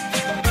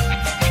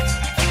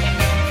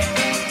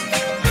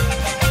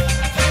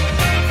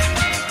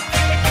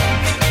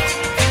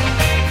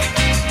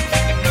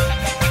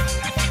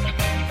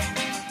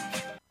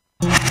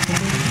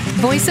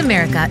 Voice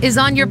America is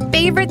on your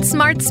favorite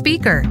smart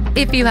speaker.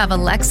 If you have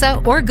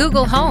Alexa or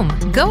Google Home,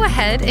 go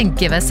ahead and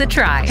give us a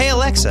try. Hey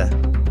Alexa,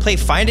 play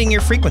Finding Your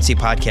Frequency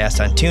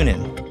podcast on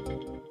TuneIn.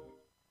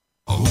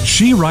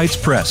 She Writes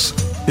Press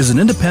is an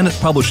independent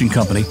publishing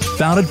company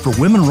founded for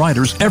women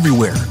writers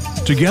everywhere.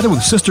 Together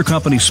with sister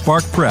company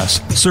Spark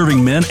Press,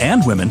 serving men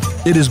and women,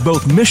 it is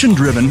both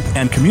mission-driven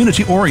and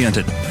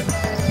community-oriented.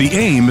 The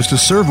aim is to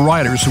serve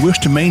writers who wish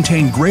to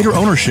maintain greater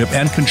ownership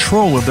and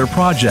control of their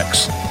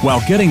projects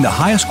while getting the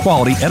highest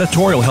quality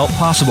editorial help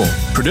possible,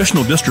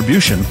 traditional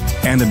distribution,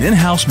 and an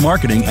in-house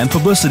marketing and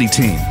publicity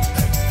team.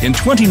 In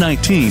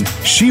 2019,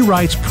 She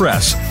Writes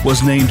Press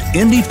was named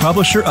Indie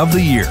Publisher of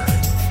the Year.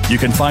 You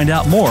can find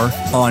out more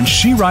on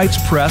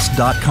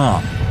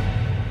shewritespress.com.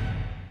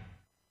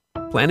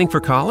 Planning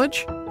for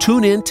college?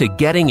 Tune in to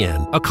Getting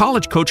In, a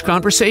college coach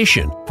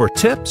conversation for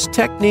tips,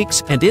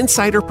 techniques, and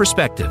insider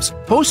perspectives,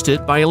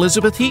 hosted by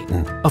Elizabeth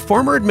Heaton, a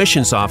former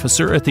admissions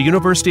officer at the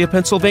University of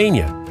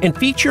Pennsylvania, and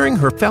featuring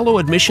her fellow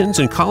admissions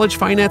and college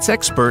finance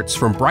experts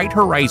from Bright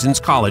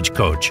Horizons College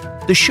Coach.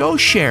 The show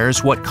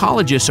shares what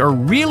colleges are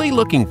really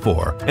looking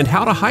for and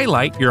how to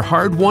highlight your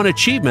hard-won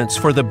achievements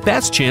for the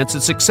best chance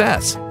at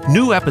success.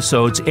 New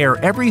episodes air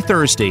every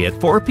Thursday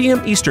at 4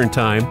 p.m. Eastern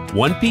Time,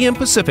 1 p.m.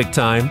 Pacific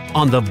Time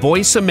on the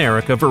Voice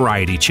America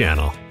Variety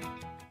Channel.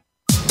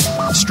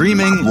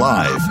 Streaming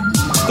live,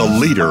 the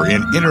leader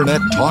in Internet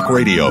talk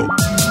radio,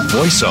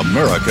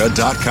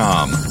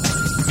 voiceamerica.com.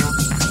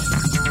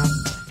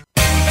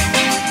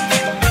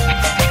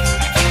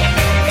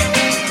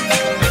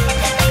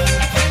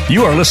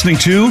 You are listening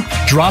to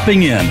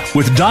Dropping In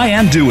with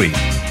Diane Dewey.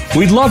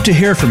 We'd love to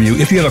hear from you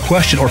if you have a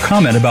question or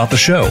comment about the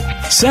show.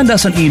 Send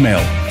us an email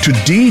to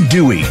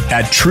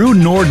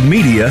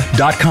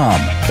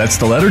ddewey@truenordmedia.com. That's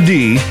the letter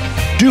D,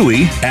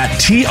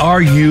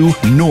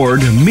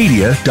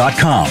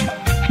 Dewey@trunordmedia.com.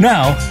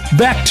 Now,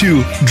 back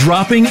to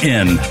Dropping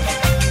In.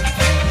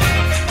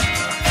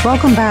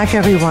 Welcome back,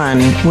 everyone.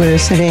 We're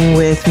sitting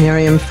with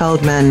Miriam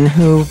Feldman,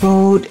 who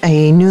wrote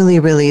a newly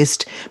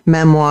released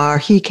memoir.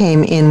 He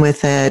came in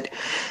with it,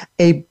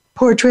 a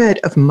portrait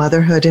of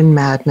motherhood and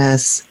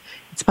madness.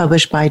 It's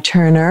published by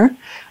Turner,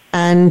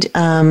 and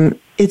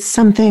it's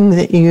something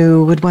that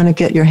you would want to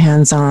get your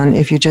hands on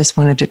if you just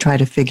wanted to try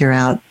to figure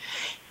out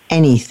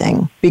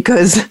anything,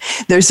 because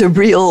there's a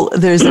real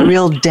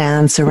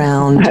dance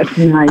around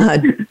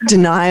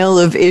denial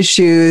of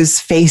issues,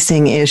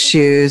 facing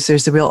issues.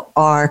 There's a real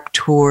arc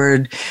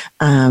toward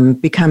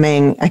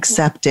becoming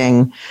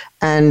accepting,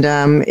 and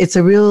it's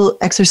a real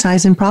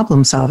exercise in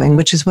problem solving,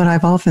 which is what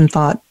I've often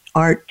thought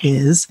art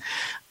is.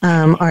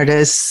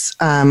 Artists,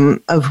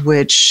 of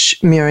which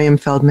Miriam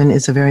Feldman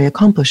is a very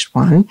accomplished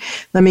one.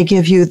 Let me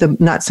give you the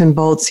nuts and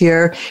bolts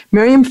here.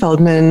 Miriam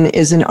Feldman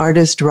is an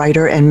artist,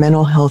 writer, and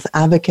mental health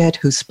advocate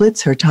who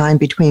splits her time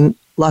between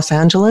Los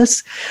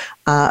Angeles,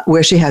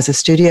 where she has a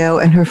studio,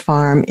 and her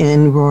farm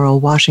in rural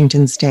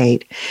Washington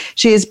state.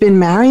 She has been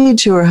married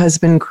to her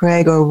husband,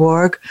 Craig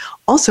O'Rourke,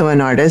 also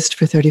an artist,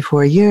 for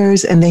 34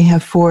 years, and they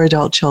have 4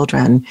 adult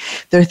children.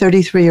 Their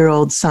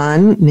 33-year-old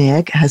son,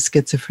 Nick, has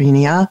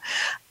schizophrenia.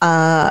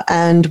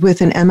 And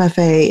with an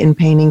MFA in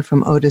painting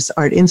from Otis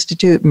Art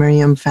Institute,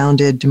 Miriam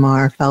founded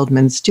DeMar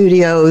Feldman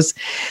Studios,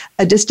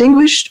 a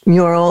distinguished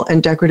mural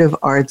and decorative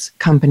arts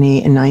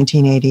company in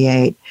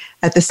 1988.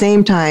 At the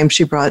same time,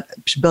 she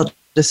built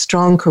a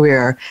strong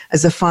career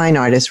as a fine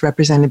artist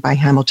represented by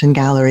Hamilton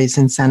Galleries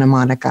in Santa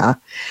Monica.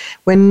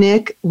 When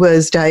Nick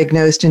was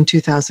diagnosed in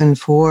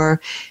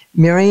 2004,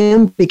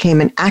 Miriam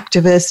became an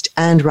activist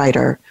and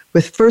writer.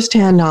 With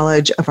firsthand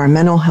knowledge of our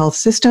mental health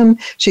system,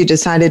 she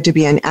decided to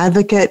be an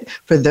advocate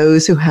for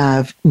those who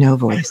have no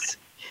voice.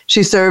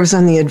 She serves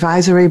on the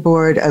advisory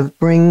board of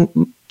Bring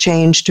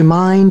Change to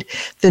Mind,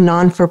 the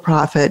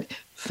non-for-profit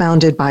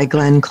founded by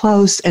Glenn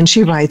Close, and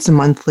she writes a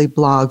monthly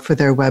blog for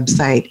their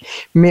website.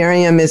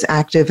 Miriam is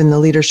active in the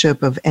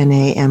leadership of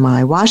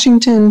NAMI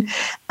Washington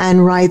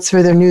and writes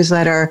for their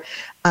newsletter,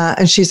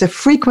 and she's a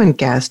frequent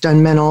guest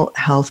on mental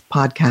health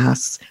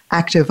podcasts,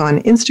 active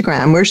on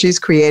Instagram, where she's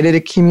created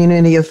a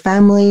community of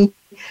family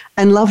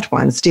and loved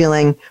ones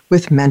dealing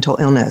with mental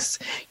illness.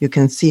 You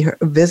can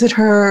visit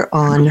her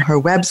on her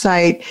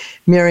website,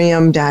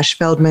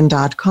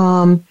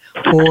 miriam-feldman.com,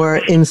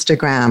 or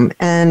Instagram.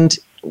 And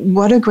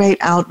what a great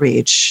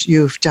outreach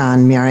you've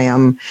done,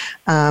 Miriam.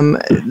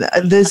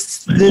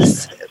 This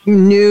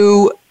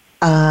new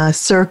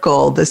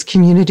circle, this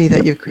community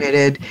that you've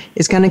created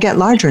is going to get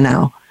larger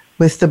now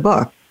with the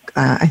book.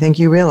 I think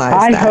you realize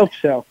that. I hope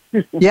so.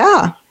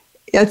 Yeah,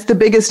 it's the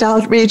biggest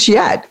outreach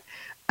yet.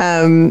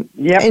 And,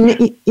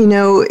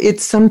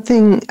 it's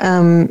something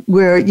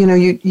where,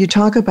 you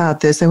talk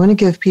about this. I want to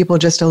give people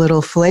just a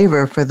little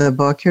flavor for the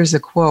book. Here's a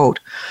quote.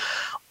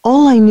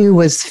 All I knew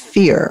was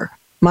fear.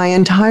 My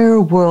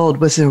entire world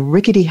was a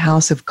rickety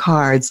house of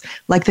cards,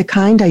 like the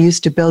kind I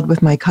used to build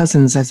with my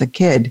cousins as a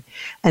kid.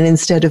 And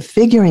instead of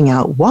figuring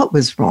out what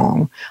was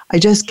wrong, I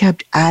just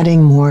kept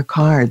adding more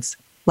cards,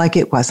 like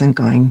it wasn't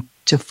going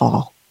to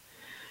fall.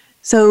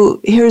 So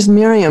here's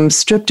Miriam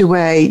stripped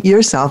away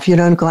yourself. You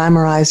don't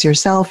glamorize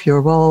yourself,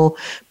 your role.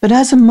 But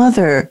as a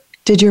mother,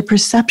 did your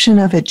perception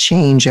of it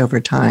change over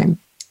time?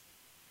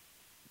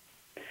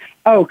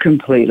 Oh,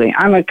 completely.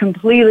 I'm a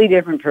completely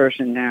different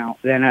person now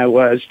than I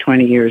was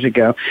 20 years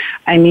ago.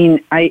 I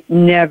mean, I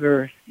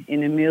never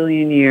in a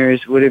million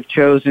years would have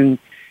chosen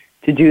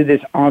to do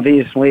this,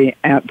 obviously,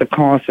 at the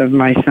cost of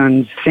my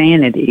son's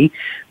sanity.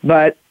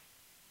 But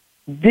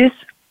this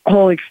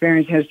whole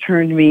experience has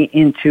turned me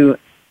into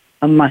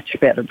a much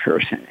better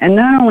person. And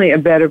not only a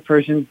better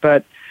person,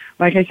 but,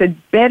 like I said,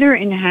 better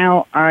in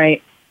how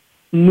I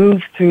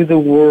move through the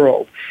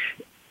world.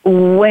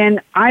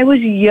 When I was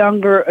a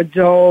younger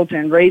adult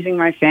and raising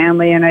my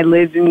family, and I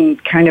lived in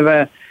kind of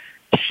a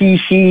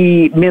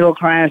shishi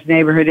middle-class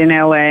neighborhood in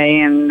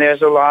L.A., and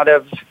there's a lot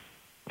of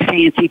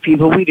fancy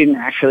people. We didn't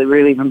actually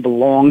really even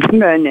belong in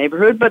the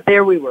neighborhood, but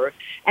there we were.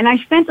 And I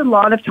spent a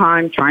lot of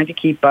time trying to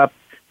keep up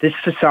this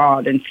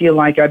facade and feel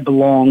like I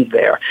belonged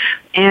there.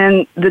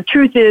 And the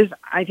truth is,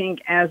 I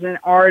think as an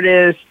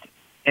artist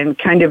and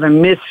kind of a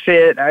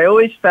misfit, I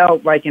always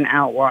felt like an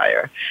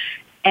outlier.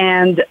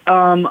 And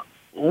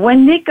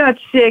when Nick got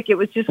sick, it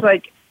was just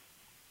like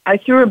I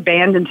threw a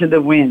band into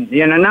the wind,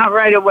 not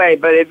right away,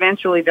 but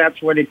eventually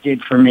that's what it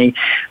did for me.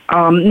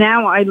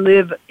 Now I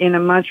live in a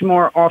much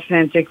more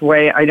authentic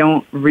way. I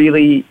don't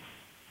really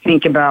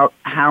think about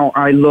how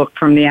I look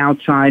from the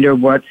outside or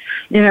what,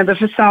 the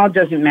facade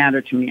doesn't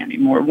matter to me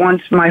anymore.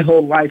 Once my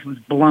whole life was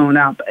blown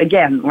up,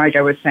 again, like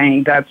I was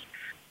saying, that's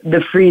the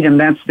freedom,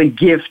 that's the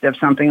gift of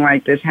something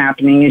like this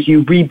happening, is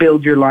you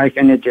rebuild your life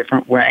in a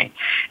different way.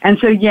 And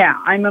so,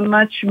 yeah, I'm a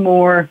much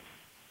more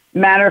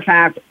matter of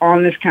fact,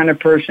 honest kind of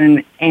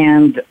person.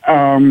 And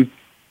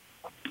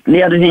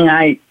the other thing,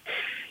 I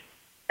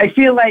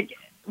feel like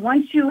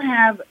once you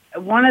have,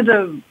 one of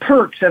the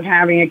perks of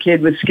having a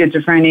kid with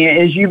schizophrenia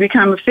is you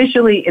become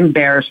officially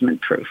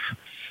embarrassment proof.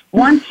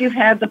 Once you've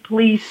had the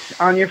police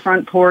on your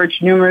front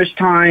porch numerous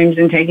times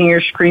and taking your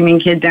screaming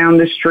kid down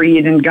the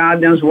street and God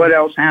knows what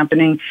else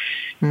happening,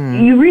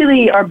 you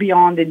really are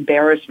beyond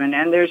embarrassment.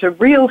 And there's a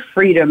real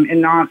freedom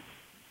in not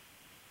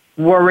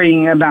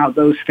worrying about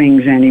those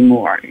things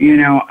anymore.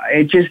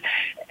 It just,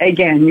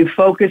 again, you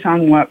focus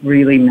on what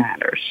really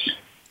matters.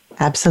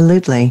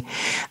 Absolutely.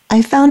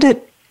 I found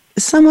it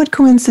somewhat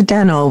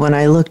coincidental when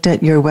I looked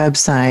at your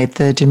website,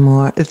 the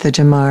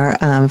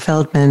Jamar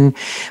Feldman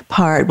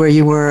part where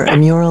you were a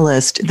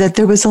muralist, that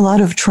there was a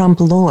lot of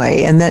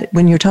trompe-l'oeil, and that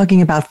when you're talking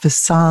about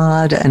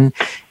facade and,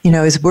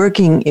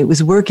 it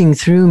was working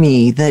through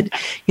me that,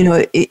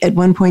 at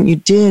one point you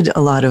did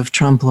a lot of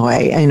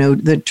trompe-l'oeil,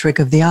 the trick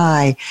of the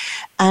eye,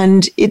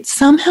 and it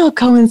somehow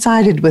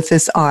coincided with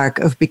this arc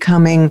of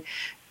becoming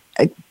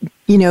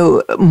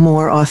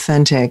more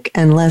authentic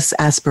and less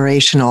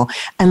aspirational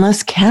and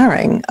less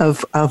caring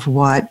of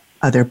what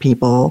other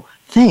people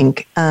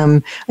think.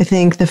 I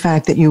think the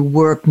fact that you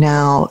work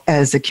now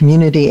as a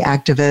community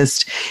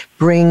activist,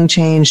 bring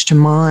change to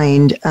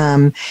mind.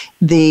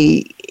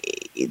 The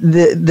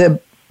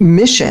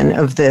mission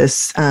of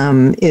this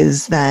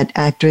is that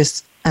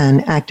actress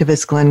and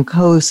activist Glenn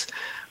Close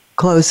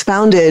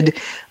co-founded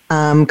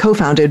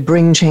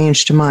Bring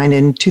Change to Mind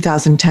in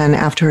 2010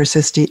 after her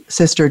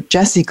sister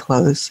Jessie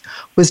Close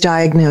was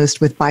diagnosed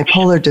with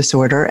bipolar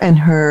disorder, and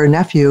her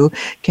nephew,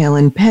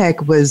 Kalen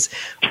Pick, was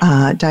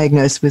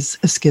diagnosed with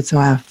a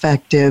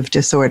schizoaffective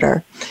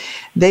disorder.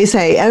 They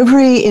say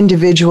every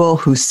individual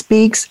who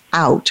speaks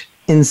out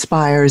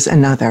inspires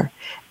another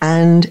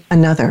and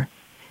another.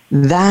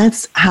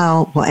 That's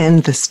how we'll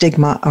end the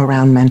stigma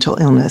around mental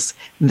illness.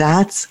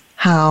 That's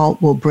how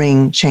we'll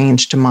bring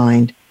change to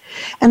mind.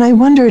 And I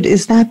wondered,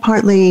 is that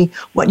partly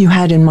what you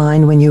had in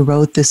mind when you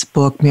wrote this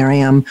book,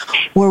 Miriam?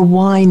 Or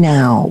why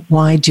now?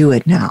 Why do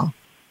it now?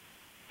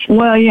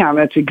 Well, yeah,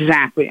 that's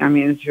exactly. I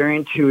mean, it's very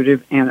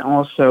intuitive. And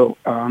also,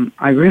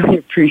 I really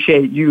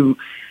appreciate you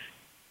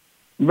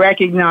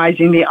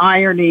recognizing the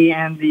irony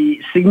and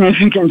the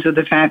significance of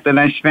the fact that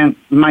I spent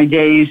my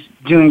days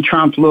doing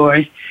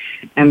trompe-l'oeil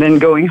and then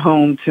going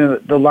home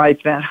to the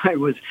life that I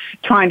was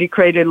trying to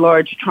create a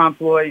large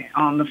trompe-l'oeil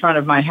on the front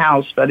of my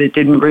house, but it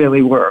didn't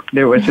really work.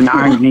 There was an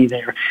irony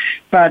there.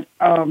 But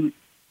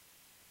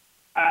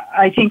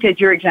I think that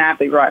you're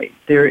exactly right.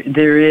 There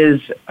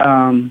is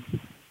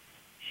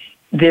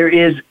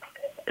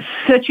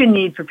such a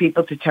need for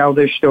people to tell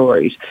their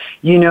stories.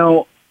 You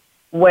know,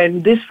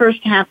 when this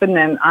first happened,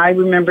 and I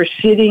remember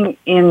sitting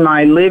in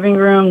my living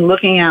room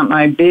looking out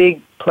my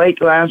big plate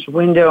glass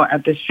window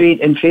at the street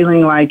and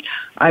feeling like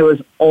I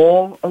was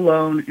all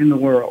alone in the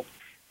world.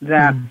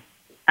 That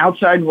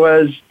outside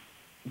was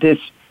this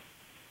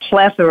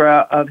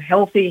plethora of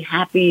healthy,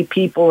 happy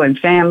people and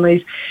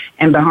families,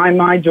 and behind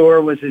my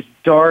door was this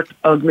dark,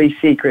 ugly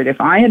secret.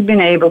 If I had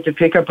been able to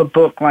pick up a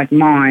book like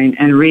mine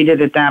and read it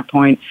at that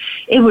point,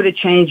 it would have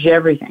changed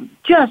everything.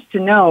 Just to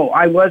know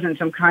I wasn't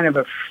some kind of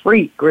a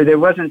freak, or there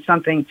wasn't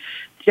something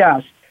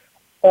just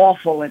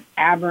awful and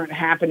aberrant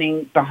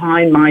happening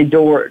behind my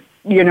door.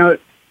 You know,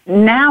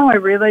 now I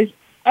realize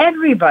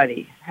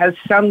everybody has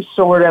some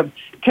sort of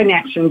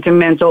connection to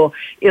mental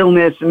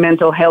illness,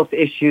 mental health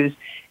issues,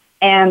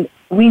 and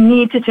we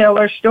need to tell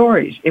our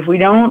stories. If we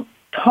don't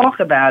talk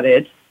about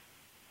it,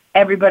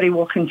 everybody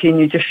will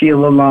continue to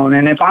feel alone.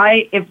 And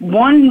if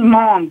one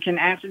mom can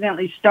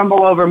accidentally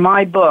stumble over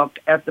my book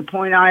at the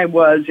point I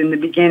was in the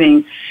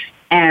beginning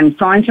and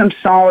find some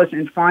solace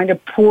and find a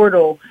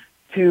portal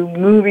to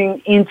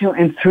moving into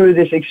and through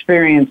this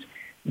experience,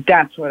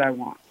 that's what I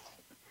want.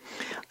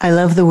 I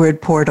love the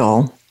word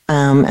portal.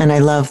 And I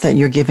love that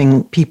you're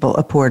giving people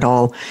a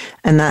portal.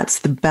 And that's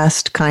the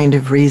best kind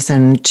of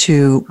reason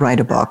to write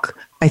a book,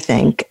 I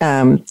think.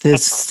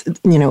 This,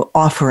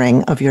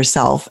 offering of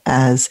yourself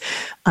as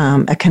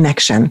a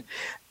connection.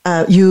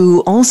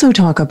 You also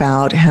talk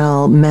about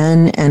how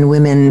men and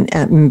women,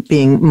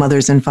 being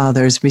mothers and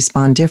fathers,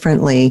 respond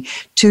differently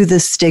to the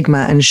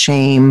stigma and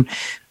shame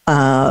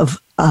of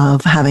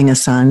having a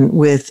son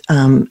with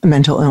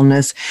mental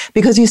illness,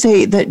 because you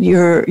say that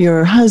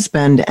your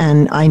husband,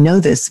 and I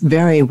know this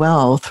very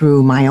well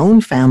through my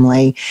own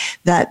family,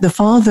 that the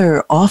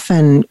father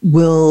often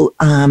will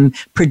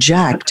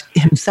project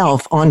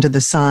himself onto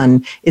the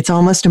son. It's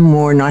almost a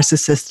more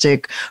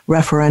narcissistic,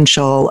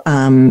 referential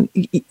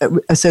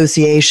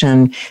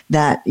association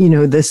that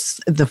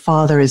the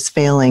father is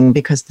failing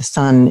because the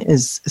son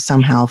is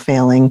somehow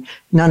failing.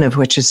 None of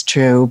which is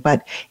true,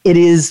 but it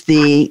is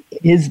the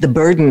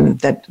burden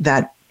that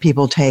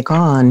people take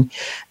on.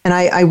 And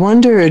I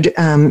wondered,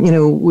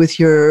 with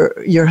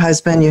your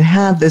husband, you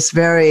have this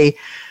very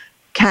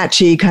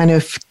catchy, kind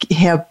of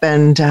hip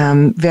and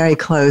very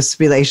close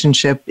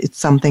relationship. It's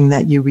something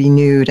that you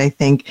renewed, I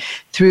think,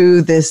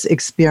 through this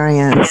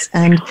experience.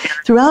 And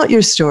throughout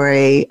your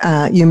story,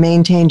 you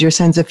maintained your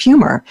sense of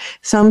humor.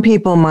 Some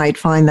people might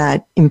find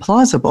that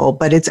implausible,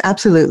 but it's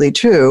absolutely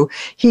true.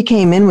 He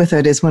came in with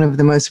it as one of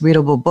the most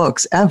readable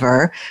books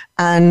ever.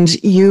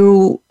 And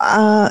you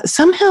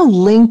somehow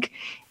link.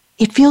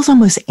 It feels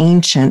almost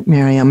ancient,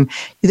 Miriam,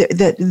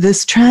 that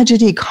this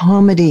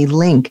tragedy-comedy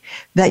link,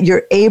 that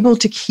you're able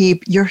to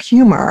keep your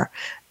humor.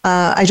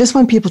 I just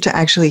want people to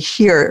actually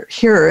hear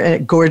a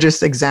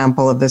gorgeous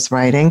example of this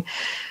writing.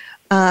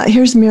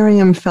 Here's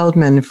Miriam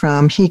Feldman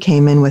from He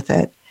Came In With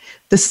It.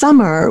 The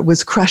summer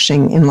was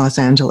crushing in Los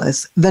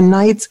Angeles. The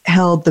nights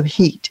held the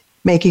heat,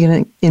 making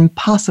it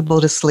impossible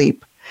to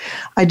sleep.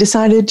 I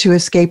decided to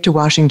escape to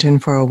Washington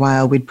for a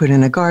while. We'd put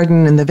in a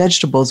garden and the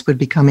vegetables would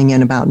be coming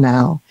in about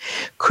now.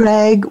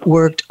 Craig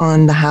worked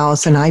on the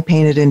house and I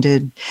painted and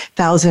did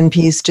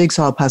 1,000-piece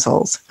jigsaw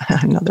puzzles.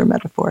 Another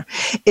metaphor.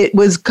 It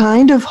was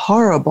kind of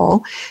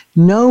horrible,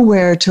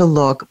 nowhere to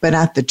look but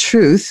at the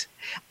truth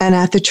and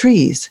at the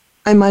trees.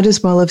 I might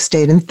as well have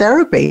stayed in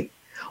therapy.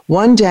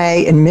 One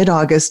day in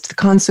mid-August, the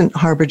constant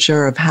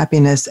harbinger of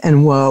happiness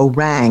and woe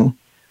rang.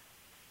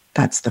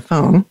 That's the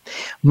phone.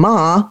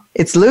 Ma,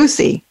 it's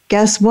Lucy.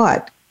 Guess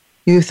what?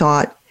 You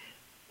thought,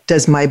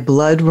 does my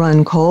blood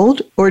run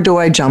cold or do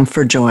I jump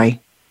for joy?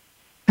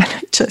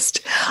 And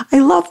I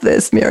love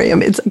this,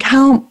 Miriam. It's like,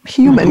 how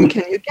human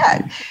can you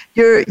get?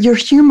 Your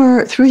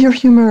humor, through your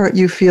humor,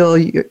 we feel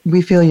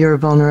your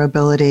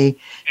vulnerability.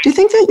 Do you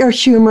think that your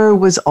humor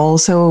was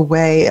also a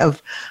way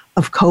of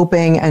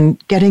coping and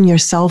getting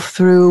yourself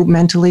through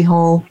mentally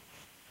whole?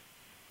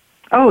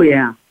 Oh,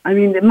 yeah. I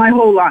mean, my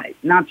whole life,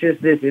 not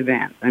just this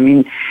event. I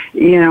mean,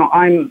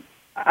 I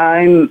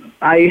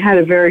had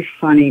a very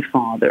funny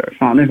father, a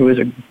father who was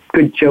a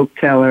good joke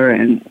teller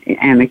and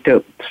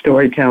anecdote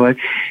storyteller.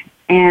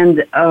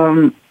 And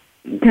to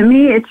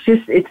me, it's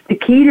the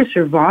key to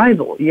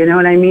survival. You know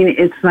what I mean?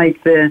 It's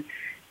like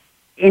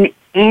in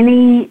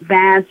any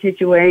bad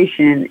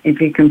situation,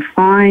 if you can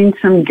find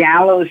some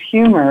gallows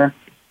humor,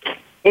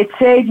 it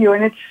saves you.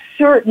 And it's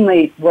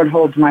certainly what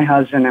holds my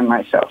husband and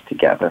myself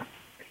together.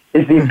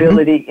 Is the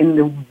ability in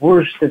the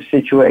worst of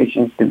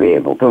situations to be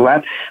able to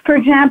laugh. For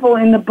example,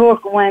 in the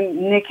book,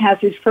 when Nick has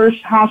his first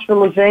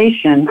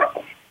hospitalization,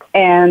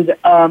 and,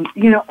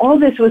 all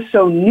this was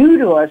so new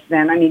to us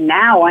then. I mean,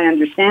 now I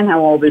understand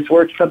how all this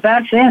works, but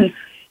back then,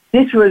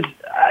 this was,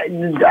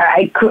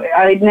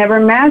 I'd never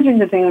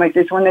imagined a thing like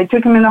this. When they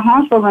took him in the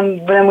hospital,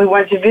 and then we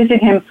went to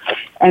visit him,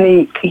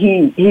 and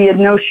he had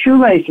no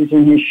shoelaces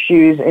in his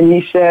shoes, and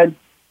he said,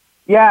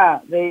 yeah,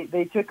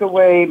 they took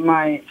away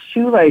my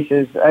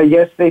shoelaces. I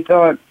guess they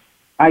thought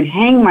I'd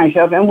hang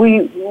myself, and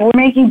we were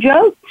making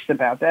jokes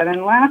about that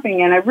and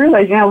laughing. And I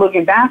realized now,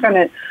 looking back on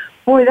it,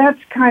 boy, that's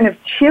kind of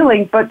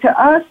chilling. But to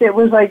us, it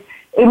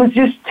was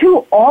just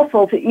too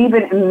awful to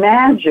even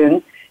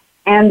imagine.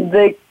 And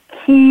the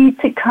key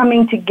to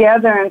coming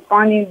together and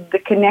finding the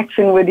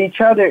connection with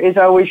each other is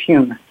always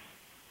humor.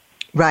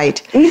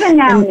 Right. Even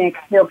now, Nick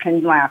still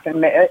can laugh,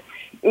 and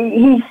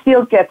he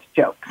still gets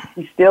jokes.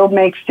 He still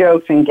makes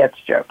jokes and gets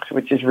jokes,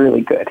 which is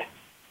really good.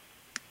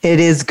 It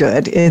is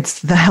good.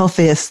 It's the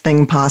healthiest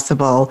thing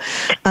possible.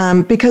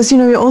 Because,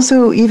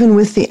 also even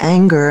with the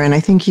anger, and I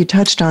think you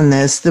touched on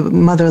this, the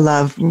mother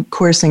love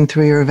coursing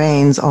through your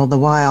veins all the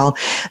while,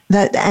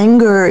 that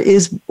anger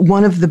is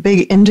one of the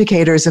big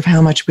indicators of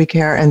how much we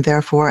care, and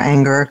therefore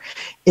anger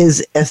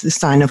is as a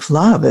sign of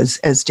love,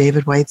 as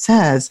David White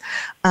says.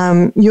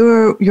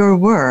 Your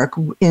work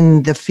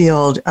in the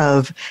field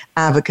of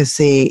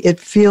advocacy, it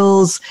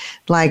feels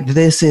like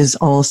this is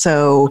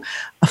also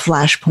a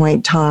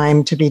flashpoint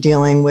time to be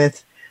dealing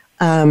with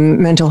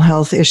mental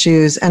health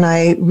issues. And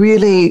I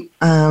really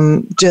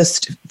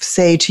just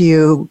say to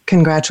you,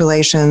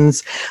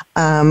 congratulations.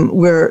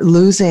 We're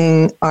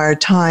losing our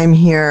time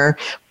here,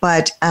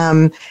 but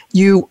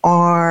you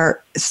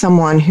are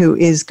someone who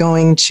is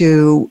going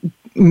to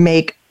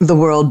make the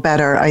world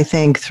better, I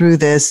think, through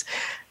this.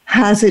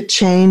 Has it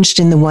changed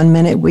in the 1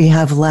 minute we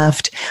have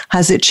left?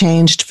 Has it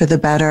changed for the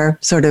better?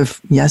 Sort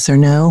of yes or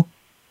no?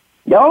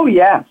 Oh,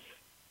 yes.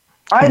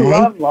 I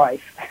love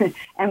life.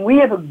 And we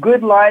have a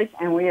good life,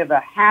 and we have a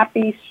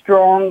happy,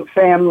 strong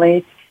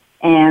family.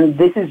 And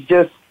this is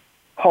just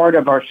part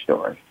of our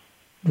story.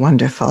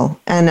 Wonderful.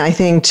 And I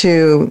think,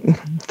 too,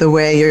 the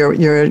way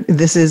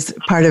this is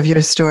part of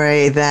your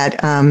story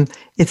that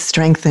it's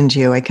strengthened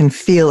you. I can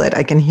feel it.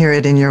 I can hear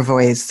it in your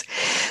voice.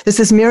 This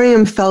is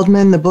Miriam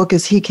Feldman. The book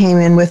is He Came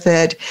In With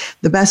It.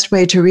 The best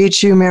way to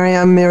reach you,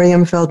 Miriam,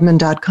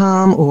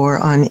 miriamfeldman.com or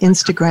on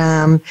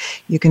Instagram.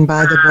 You can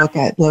buy the book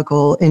at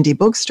local indie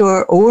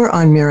bookstore or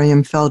on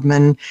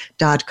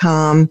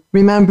miriamfeldman.com.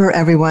 Remember,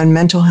 everyone,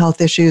 mental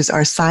health issues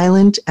are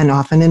silent and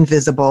often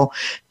invisible.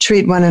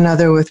 Treat one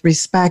another with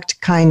respect,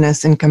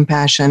 kindness, and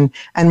compassion,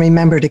 and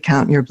remember to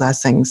count your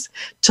blessings.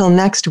 Till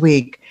next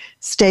week,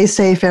 stay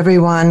safe,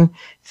 everyone.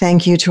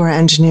 Thank you to our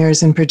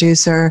engineers and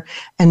producer,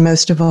 and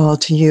most of all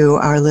to you,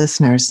 our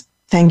listeners.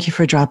 Thank you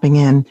for dropping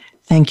in.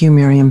 Thank you,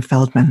 Miriam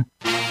Feldman.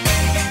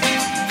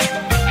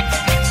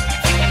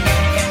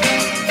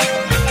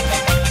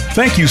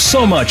 Thank you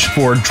so much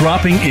for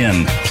dropping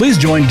in. Please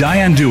join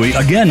Diane Dewey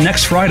again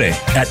next Friday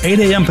at 8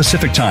 a.m.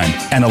 Pacific Time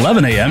and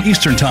 11 a.m.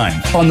 Eastern Time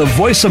on the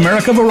Voice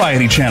America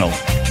Variety Channel.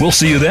 We'll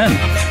see you then.